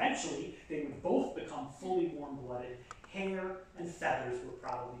metabolisms. Eventually, they would both become fully warm-blooded. Hair and feathers were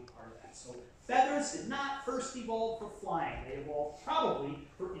probably part of that. So feathers did not first evolve for flying. They evolved probably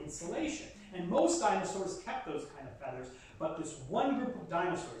for insulation. And most dinosaurs kept those kind of feathers, but this one group of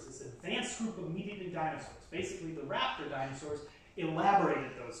dinosaurs, this advanced group of meat-eating dinosaurs, basically the raptor dinosaurs,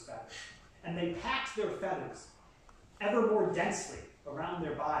 elaborated those feathers. And they packed their feathers ever more densely around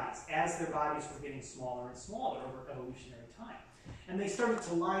their bodies as their bodies were getting smaller and smaller over evolutionary time. And they started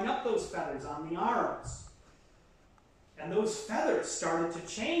to line up those feathers on the arms. And those feathers started to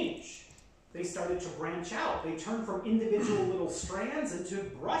change. They started to branch out. They turned from individual little strands into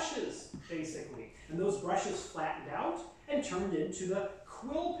brushes, basically. And those brushes flattened out and turned into the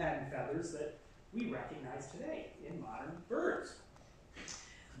quill pen feathers that we recognize today in modern birds.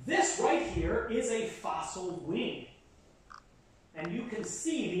 This right here is a fossil wing. And you can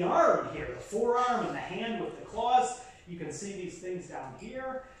see the arm here, the forearm and the hand with the claws. You can see these things down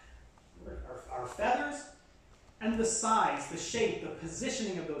here, our feathers. And the size, the shape, the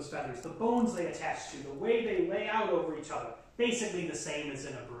positioning of those feathers, the bones they attach to, the way they lay out over each other, basically the same as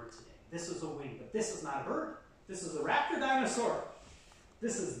in a bird today. This is a wing, but this is not a bird. This is a raptor dinosaur.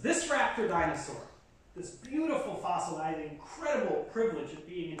 This is this raptor dinosaur. This beautiful fossil I had the incredible privilege of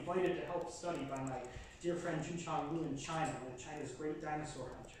being invited to help study by my dear friend Junchang Lu in China, one of China's great dinosaur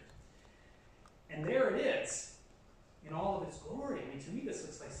hunters. And there it is, in all of its glory. I mean, to me, this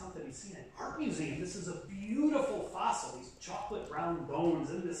looks like something you've seen in an art museum. This is a beautiful fossil, these chocolate brown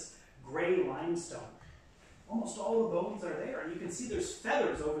bones in this gray limestone. Almost all the bones are there, and you can see there's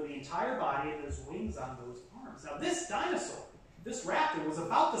feathers over the entire body, and there's wings on those arms. Now, this dinosaur, this raptor, was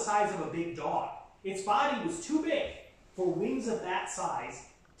about the size of a big dog. Its body was too big for wings of that size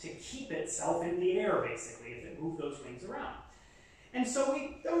to keep itself in the air, basically, if it moved those wings around. And so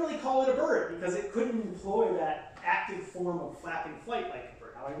we don't really call it a bird because it couldn't employ that active form of flapping flight like a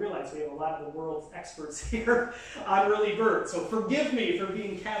bird. Now I realize we have a lot of the world's experts here on early birds, so forgive me for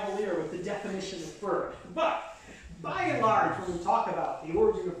being cavalier with the definition of bird. But by and large, when we talk about the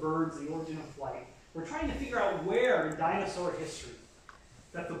origin of birds, the origin of flight, we're trying to figure out where in dinosaur history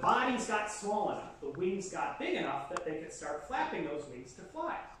that the bodies got small enough, the wings got big enough that they could start flapping those wings to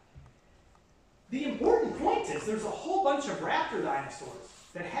fly. The important point is there's a whole bunch of raptor dinosaurs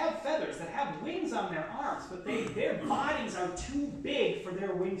that have feathers, that have wings on their arms, but their bodies are too big for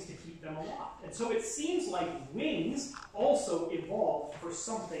their wings to keep them aloft. And so it seems like wings also evolved for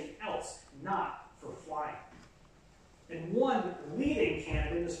something else, not for flying. And one leading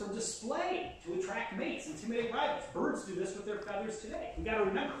candidate is for display, to attract mates, intimidate rivals. Birds do this with their feathers today. We've got to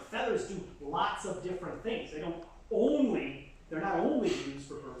remember, feathers do lots of different things. They're not only used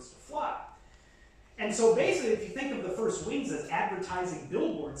for birds to fly. And And so basically, if you think of the first wings as advertising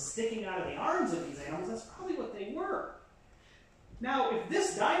billboards sticking out of the arms of these animals, that's probably what they were. Now, if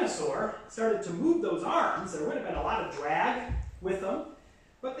this dinosaur started to move those arms, there would have been a lot of drag with them,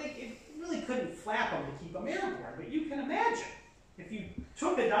 but it really couldn't flap them to keep them airborne. But you can imagine, if you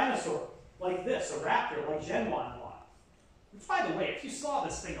took a dinosaur like this, a raptor like Genwan one, which, by the way, if you saw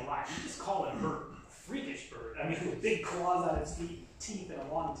this thing alive, you just call it a bird, a freakish bird. I mean, with big claws on its teeth and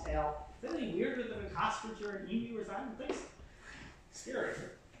a long tail. Is that any weirder than an ostrich or an emu or something? I don't think so. Scary,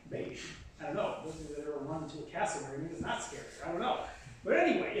 maybe. I don't know. Those of you that ever run into a cassowary, maybe it's not scary. I don't know. But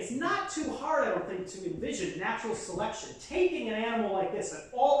anyway, it's not too hard, I don't think, to envision natural selection. Taking an animal like this that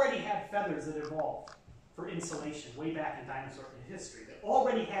already had feathers that evolved for insulation way back in dinosaur history, that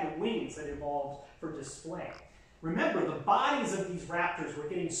already had wings that evolved for display. Remember, the bodies of these raptors were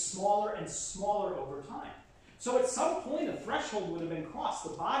getting smaller and smaller over time. So at some point, a threshold would have been crossed.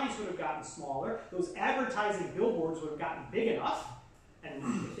 The bodies would have gotten smaller. Those advertising billboards would have gotten big enough. And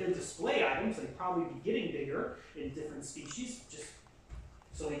if they're display items, they'd probably be getting bigger in different species, just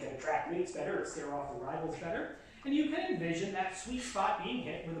so they can attract mates better or scare off the rivals better. And you can envision that sweet spot being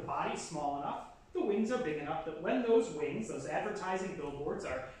hit where the body's small enough, the wings are big enough that when those wings, those advertising billboards,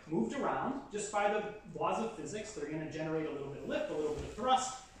 are moved around, just by the laws of physics, they're going to generate a little bit of lift, a little bit of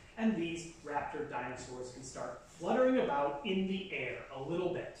thrust, and these raptor dinosaurs can start fluttering about in the air a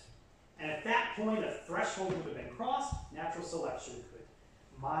little bit. And at that point, a threshold would have been crossed. Natural selection could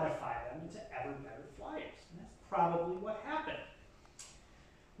modify them into ever better flyers. And that's probably what happened.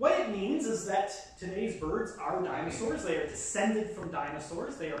 What it means is that today's birds are dinosaurs. They are descended from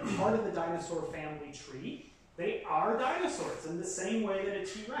dinosaurs. They are part of the dinosaur family tree. They are dinosaurs in the same way that a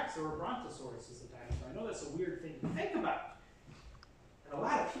T-Rex or a Brontosaurus is a dinosaur. I know that's a weird thing to think about. And a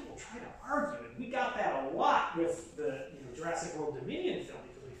lot of people try to argue, and we got that a lot with the Jurassic World Dominion film,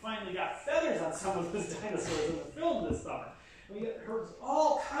 because we finally got feathers on some of those dinosaurs in the film this summer. And we heard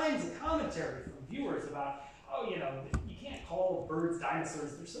all kinds of commentary from viewers about, oh, you can't call birds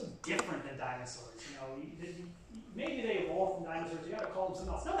dinosaurs. They're so different than dinosaurs. Maybe they evolved from dinosaurs. You got to call them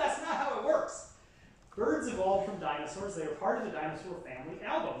something else. No, that's not how it works. Birds evolved from dinosaurs. They are part of the dinosaur family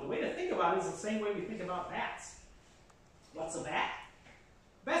album. The way to think about it is the same way we think about bats. What's a bat?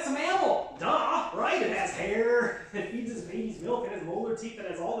 A bat's a mammal. Duh, right? It has hair. It feeds its babies milk. It has molar teeth. It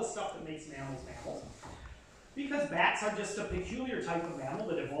has all the stuff that makes mammals mammals. Because bats are just a peculiar type of mammal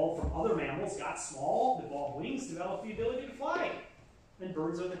that evolved from other mammals, got small, evolved wings, developed the ability to fly. And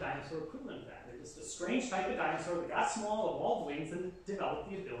birds are the dinosaur equivalent of that. They're just a strange type of dinosaur that got small, evolved wings, and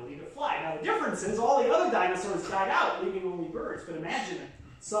developed the ability to fly. Now the difference is all the other dinosaurs died out, leaving only birds. But imagine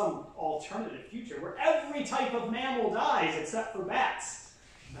some alternative future where every type of mammal dies except for bats.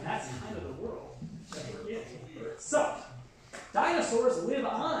 And that's kind of the world that we're in with birds. So, dinosaurs live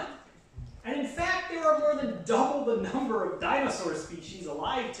on. And in fact, there are more than double the number of dinosaur species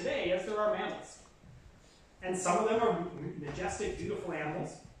alive today as there are mammals. And some of them are majestic, beautiful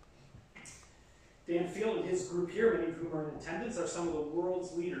animals. Dan Field and his group here, many of whom are in attendance, are some of the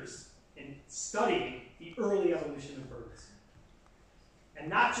world's leaders in studying the early evolution of birds. And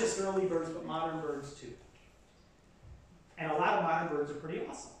not just early birds, but modern birds too. And a lot of modern birds are pretty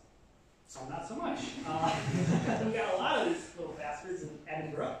awesome. Some not so much. We've got a lot of these little bastards in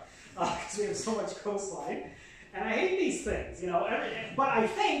Edinburgh, because we have so much coastline. And I hate these things, but I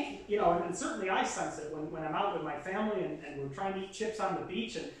think, and certainly I sense it when I'm out with my family and we're trying to eat chips on the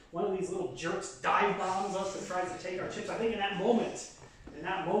beach and one of these little jerks dive bombs us and tries to take our chips. I think in that moment,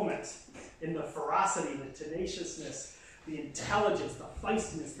 in the ferocity, the tenaciousness, the intelligence, the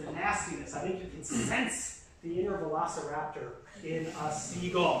feistiness, the nastiness, I think you can sense the inner velociraptor in a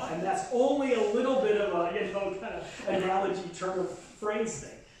seagull. And that's only a little bit of a, kind of analogy turn of phrase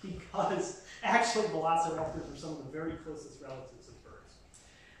thing, because actually velociraptors are some of the very closest relatives of birds.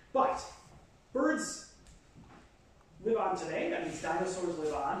 But birds live on today, that means dinosaurs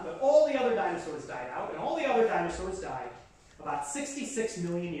live on, but all the other dinosaurs died out, and all the other dinosaurs died about 66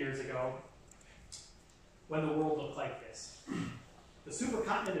 million years ago when the world looked like this. The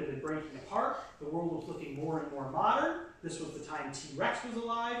supercontinent had been breaking apart, the world was looking more and more modern. This was the time T-Rex was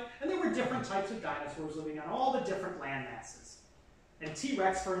alive, and there were different types of dinosaurs living on all the different land masses. And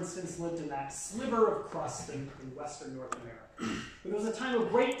T-Rex, for instance, lived in that sliver of crust in western North America. But it was a time of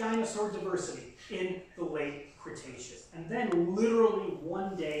great dinosaur diversity in the late Cretaceous. And then literally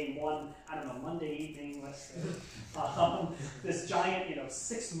one day, Monday evening, let's say, this giant,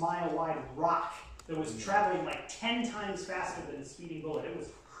 6-mile wide rock that was traveling like 10 times faster than a speeding bullet. It was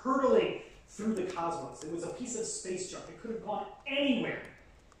hurtling through the cosmos. It was a piece of space junk. It could have gone anywhere,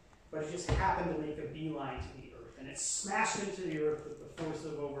 but it just happened to make a beeline to the Earth. And it smashed into the Earth with the force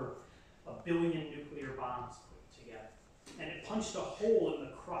of over 1 billion nuclear bombs put together. And it punched a hole in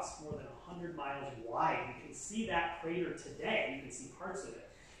the crust more than 100 miles wide. You can see that crater today. You can see parts of it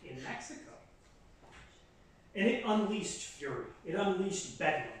in Mexico. And it unleashed fury. It unleashed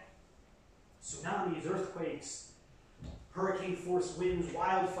bedlam. Tsunamis, earthquakes, hurricane-force winds,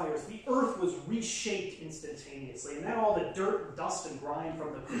 wildfires. The earth was reshaped instantaneously. And then all the dirt, dust, and grime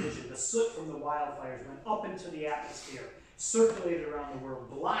from the collision, the soot from the wildfires went up into the atmosphere, circulated around the world,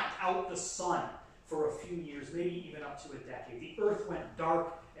 blacked out the sun for a few years, maybe even up to a decade. The earth went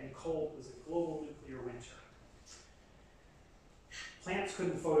dark and cold. It was a global nuclear winter. Plants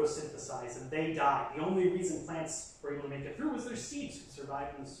couldn't photosynthesize, and they died. The only reason plants were able to make it through was their seeds could survive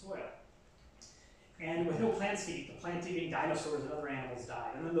in the soil. And with no plants to eat, the plant-eating dinosaurs and other animals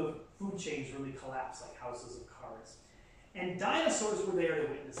died. And then the food chains really collapsed like houses of cards. And dinosaurs were there to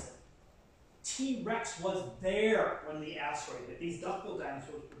witness it. T-Rex was there when the asteroid hit. These duck-billed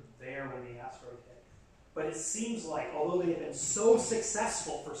dinosaurs were there when the asteroid hit. But it seems like, although they had been so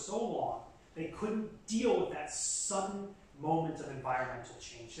successful for so long, they couldn't deal with that sudden moment of environmental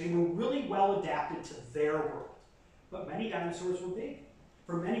change. They were really well adapted to their world. But many dinosaurs were big.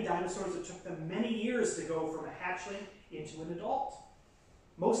 For many dinosaurs, it took them many years to go from a hatchling into an adult.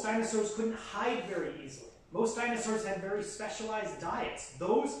 Most dinosaurs couldn't hide very easily. Most dinosaurs had very specialized diets.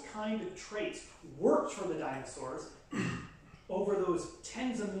 Those kind of traits worked for the dinosaurs over those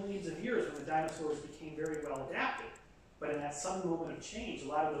tens of millions of years when the dinosaurs became very well adapted. But in that sudden moment of change, a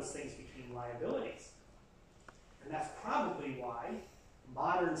lot of those things became liabilities. And that's probably why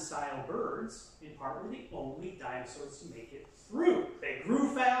modern-style birds, in part, were the only dinosaurs to make it through. They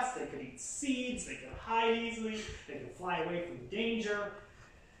grew fast, they could eat seeds, they could hide easily, they could fly away from danger,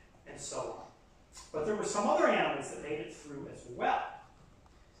 and so on. But there were some other animals that made it through as well.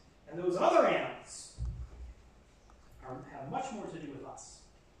 And those other animals have much more to do with us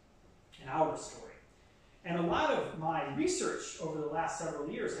and our story. And a lot of my research over the last several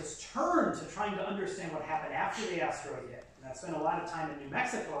years has turned to trying to understand what happened after the asteroid hit. And I spent a lot of time in New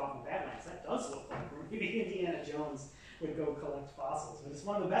Mexico out in Badlands. That does look like where maybe Indiana Jones would go collect fossils. And it's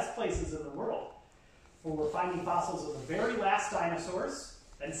one of the best places in the world for finding fossils of the very last dinosaurs,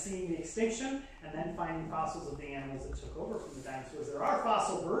 then seeing the extinction, and then finding fossils of the animals that took over from the dinosaurs. There are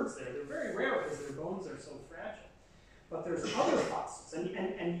fossil birds there. They're very rare because their bones are so fragile. But there's other fossils,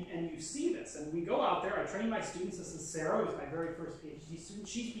 and you see this. And we go out there. I train my students. This is Sarah, who's my very first PhD student.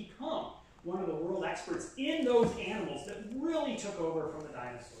 She's become one of the world experts in those animals that really took over from the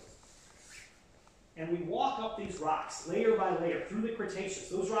dinosaurs. And we walk up these rocks, layer by layer, through the Cretaceous.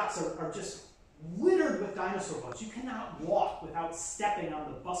 Those rocks are just littered with dinosaur bones. You cannot walk without stepping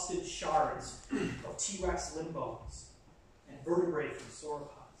on the busted shards of T-Rex limb bones and vertebrae from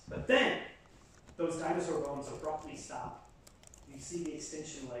sauropods. But then, those dinosaur bones abruptly stop. You see the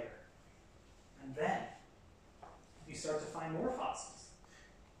extinction layer. And then, you start to find more fossils.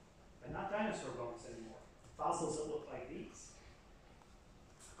 But not dinosaur bones anymore. Fossils that look like these.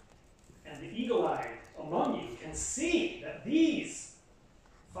 And the eagle-eyed among you can see that these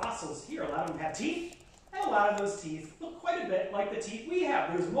fossils here, a lot of them have teeth, and a lot of those teeth look quite a bit like the teeth we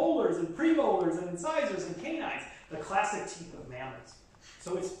have. There's molars and premolars and incisors and canines, the classic teeth of mammals.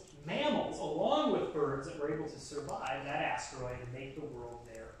 So it's mammals, along with birds, that were able to survive that asteroid and make the world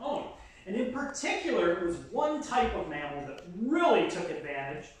their own. And in particular, it was one type of mammal that really took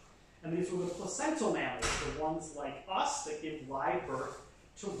advantage, and these were the placental mammals, the ones like us that give live birth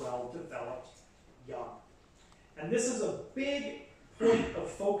to well-developed young. And this is a big point of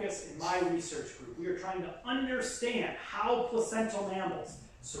focus in my research group. We are trying to understand how placental mammals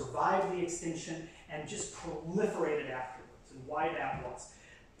survived the extinction and just proliferated afterwards, and why that was.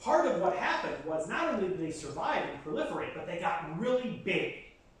 Part of what happened was not only did they survive and proliferate, but they got really big.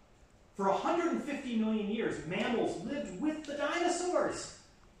 For 150 million years, mammals lived with the dinosaurs.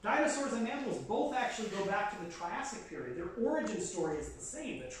 Dinosaurs and mammals both actually go back to the Triassic period. Their origin story is the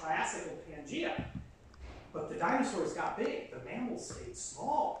same, the Triassic Pangea. But the dinosaurs got big. The mammals stayed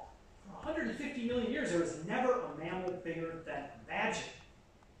small. For 150 million years, there was never a mammal bigger than a badger.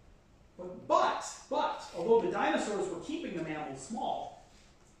 But, although the dinosaurs were keeping the mammals small,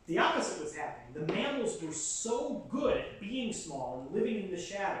 the opposite was happening. The mammals were so good at being small and living in the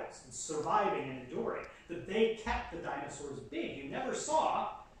shadows and surviving and enduring that they kept the dinosaurs big. You never saw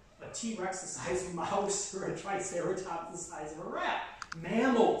a T-Rex the size of a mouse or a Triceratops the size of a rat.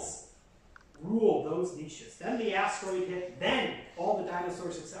 Mammals ruled those niches. Then the asteroid hit. Then all the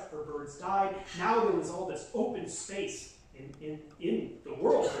dinosaurs except for birds died. Now there was all this open space in the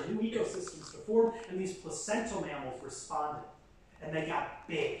world for new ecosystems to form, and these placental mammals responded. And they got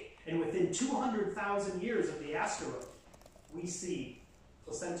big. And within 200,000 years of the asteroid, we see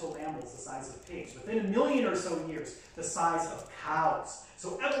placental mammals the size of pigs. Within a million or so years, the size of cows.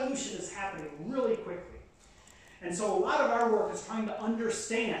 So evolution is happening really quickly. And so a lot of our work is trying to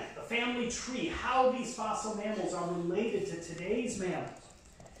understand the family tree, how these fossil mammals are related to today's mammals.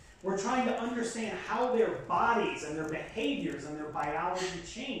 We're trying to understand how their bodies and their behaviors and their biology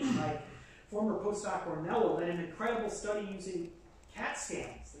change. My former postdoc Ornella led an incredible study using CAT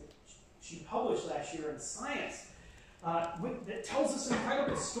scans that she published last year in Science that tells us an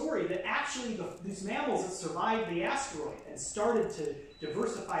incredible story that actually these mammals that survived the asteroid and started to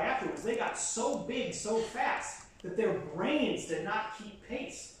diversify afterwards, they got so big so fast that their brains did not keep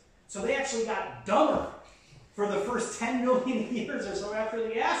pace. So they actually got dumber for the first 10 million years or so after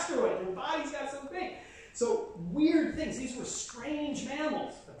the asteroid. Their bodies got so big. So weird things. These were strange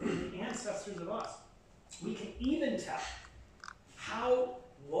mammals, but they're the ancestors of us. We can even tell how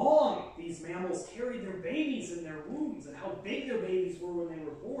long these mammals carried their babies in their wombs and how big their babies were when they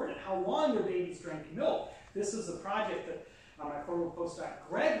were born and how long their babies drank milk. This is a project that my former postdoc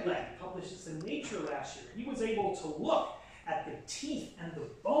Greg led, published this in Nature last year. He was able to look at the teeth and the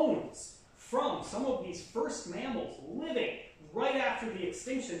bones from some of these first mammals living right after the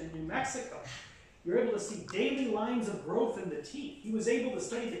extinction in New Mexico. You're able to see daily lines of growth in the teeth. He was able to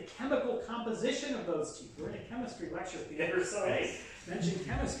study the chemical composition of those teeth. We're in a chemistry lecture theater, so hey, mention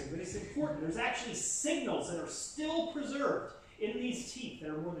chemistry, but it's important. There's actually signals that are still preserved in these teeth that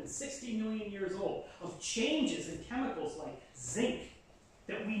are more than 60 million years old of changes in chemicals like zinc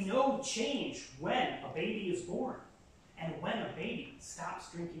that we know change when a baby is born and when a baby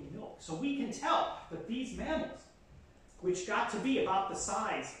stops drinking milk. So we can tell that these mammals, which got to be about the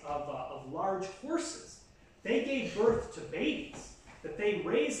size of large horses, they gave birth to babies that they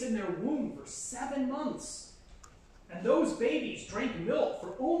raised in their womb for 7 months. And those babies drank milk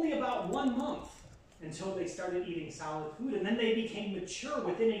for only about 1 month until they started eating solid food. And then they became mature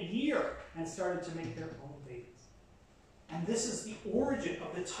within a year and started to make their own babies. And this is the origin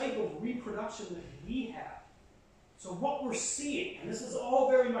of the type of reproduction that we have. So what we're seeing, and this is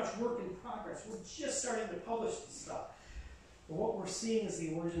all very much work in progress, we're just starting to publish this stuff. But what we're seeing is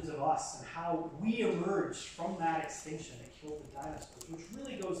the origins of us and how we emerged from that extinction that killed the dinosaurs, which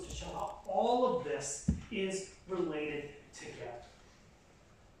really goes to show how all of this is related together.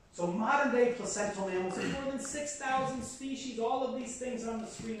 So modern-day placental mammals, there are more than 6,000 species. All of these things on the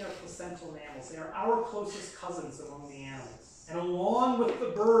screen are placental mammals. They are our closest cousins among the animals. And along with the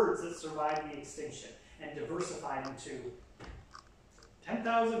birds that survived the extinction and diversified into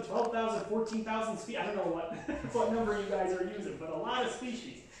 10,000, 12,000, 14,000 species. I don't know what number you guys are using, but a lot of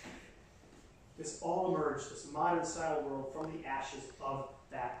species. This all emerged, this modern-style world, from the ashes of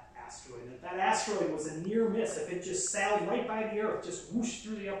that asteroid. And if that asteroid was a near miss, if it just sailed right by the Earth, just whooshed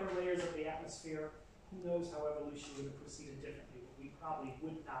through the upper layers of the atmosphere, who knows how evolution would have proceeded differently, but we probably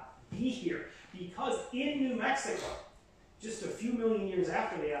would not be here. Because in New Mexico, just a few million years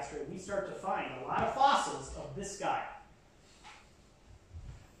after the asteroid, we start to find a lot of fossils of this guy.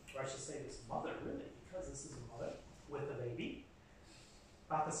 Or I should say this mother, really, because this is a mother with a baby.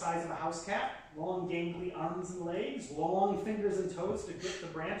 About the size of a house cat, long gangly arms and legs, long fingers and toes to grip the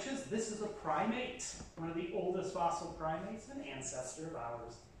branches. This is a primate, one of the oldest fossil primates, an ancestor of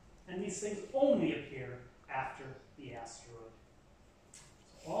ours. And these things only appear after the asteroid.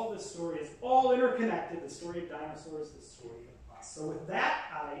 So all this story is all interconnected, the story of dinosaurs, the story of us. So with that,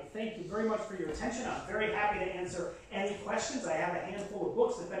 I thank you very much for your attention. I'm very happy to answer any questions. I have a handful of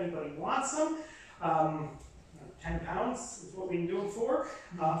books if anybody wants them. 10 pounds is what we can do them for.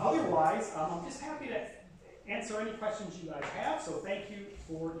 Otherwise, I'm just happy to answer any questions you guys have. So thank you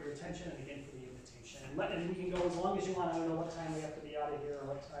for your attention and again for the invitation. And we can go as long as you want. I don't know what time we have to be out of here or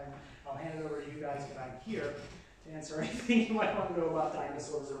what time. I'll hand it over to you guys, but I'm here to answer anything you might want to know about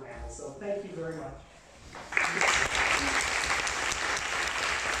dinosaurs or mammals. So thank you very much.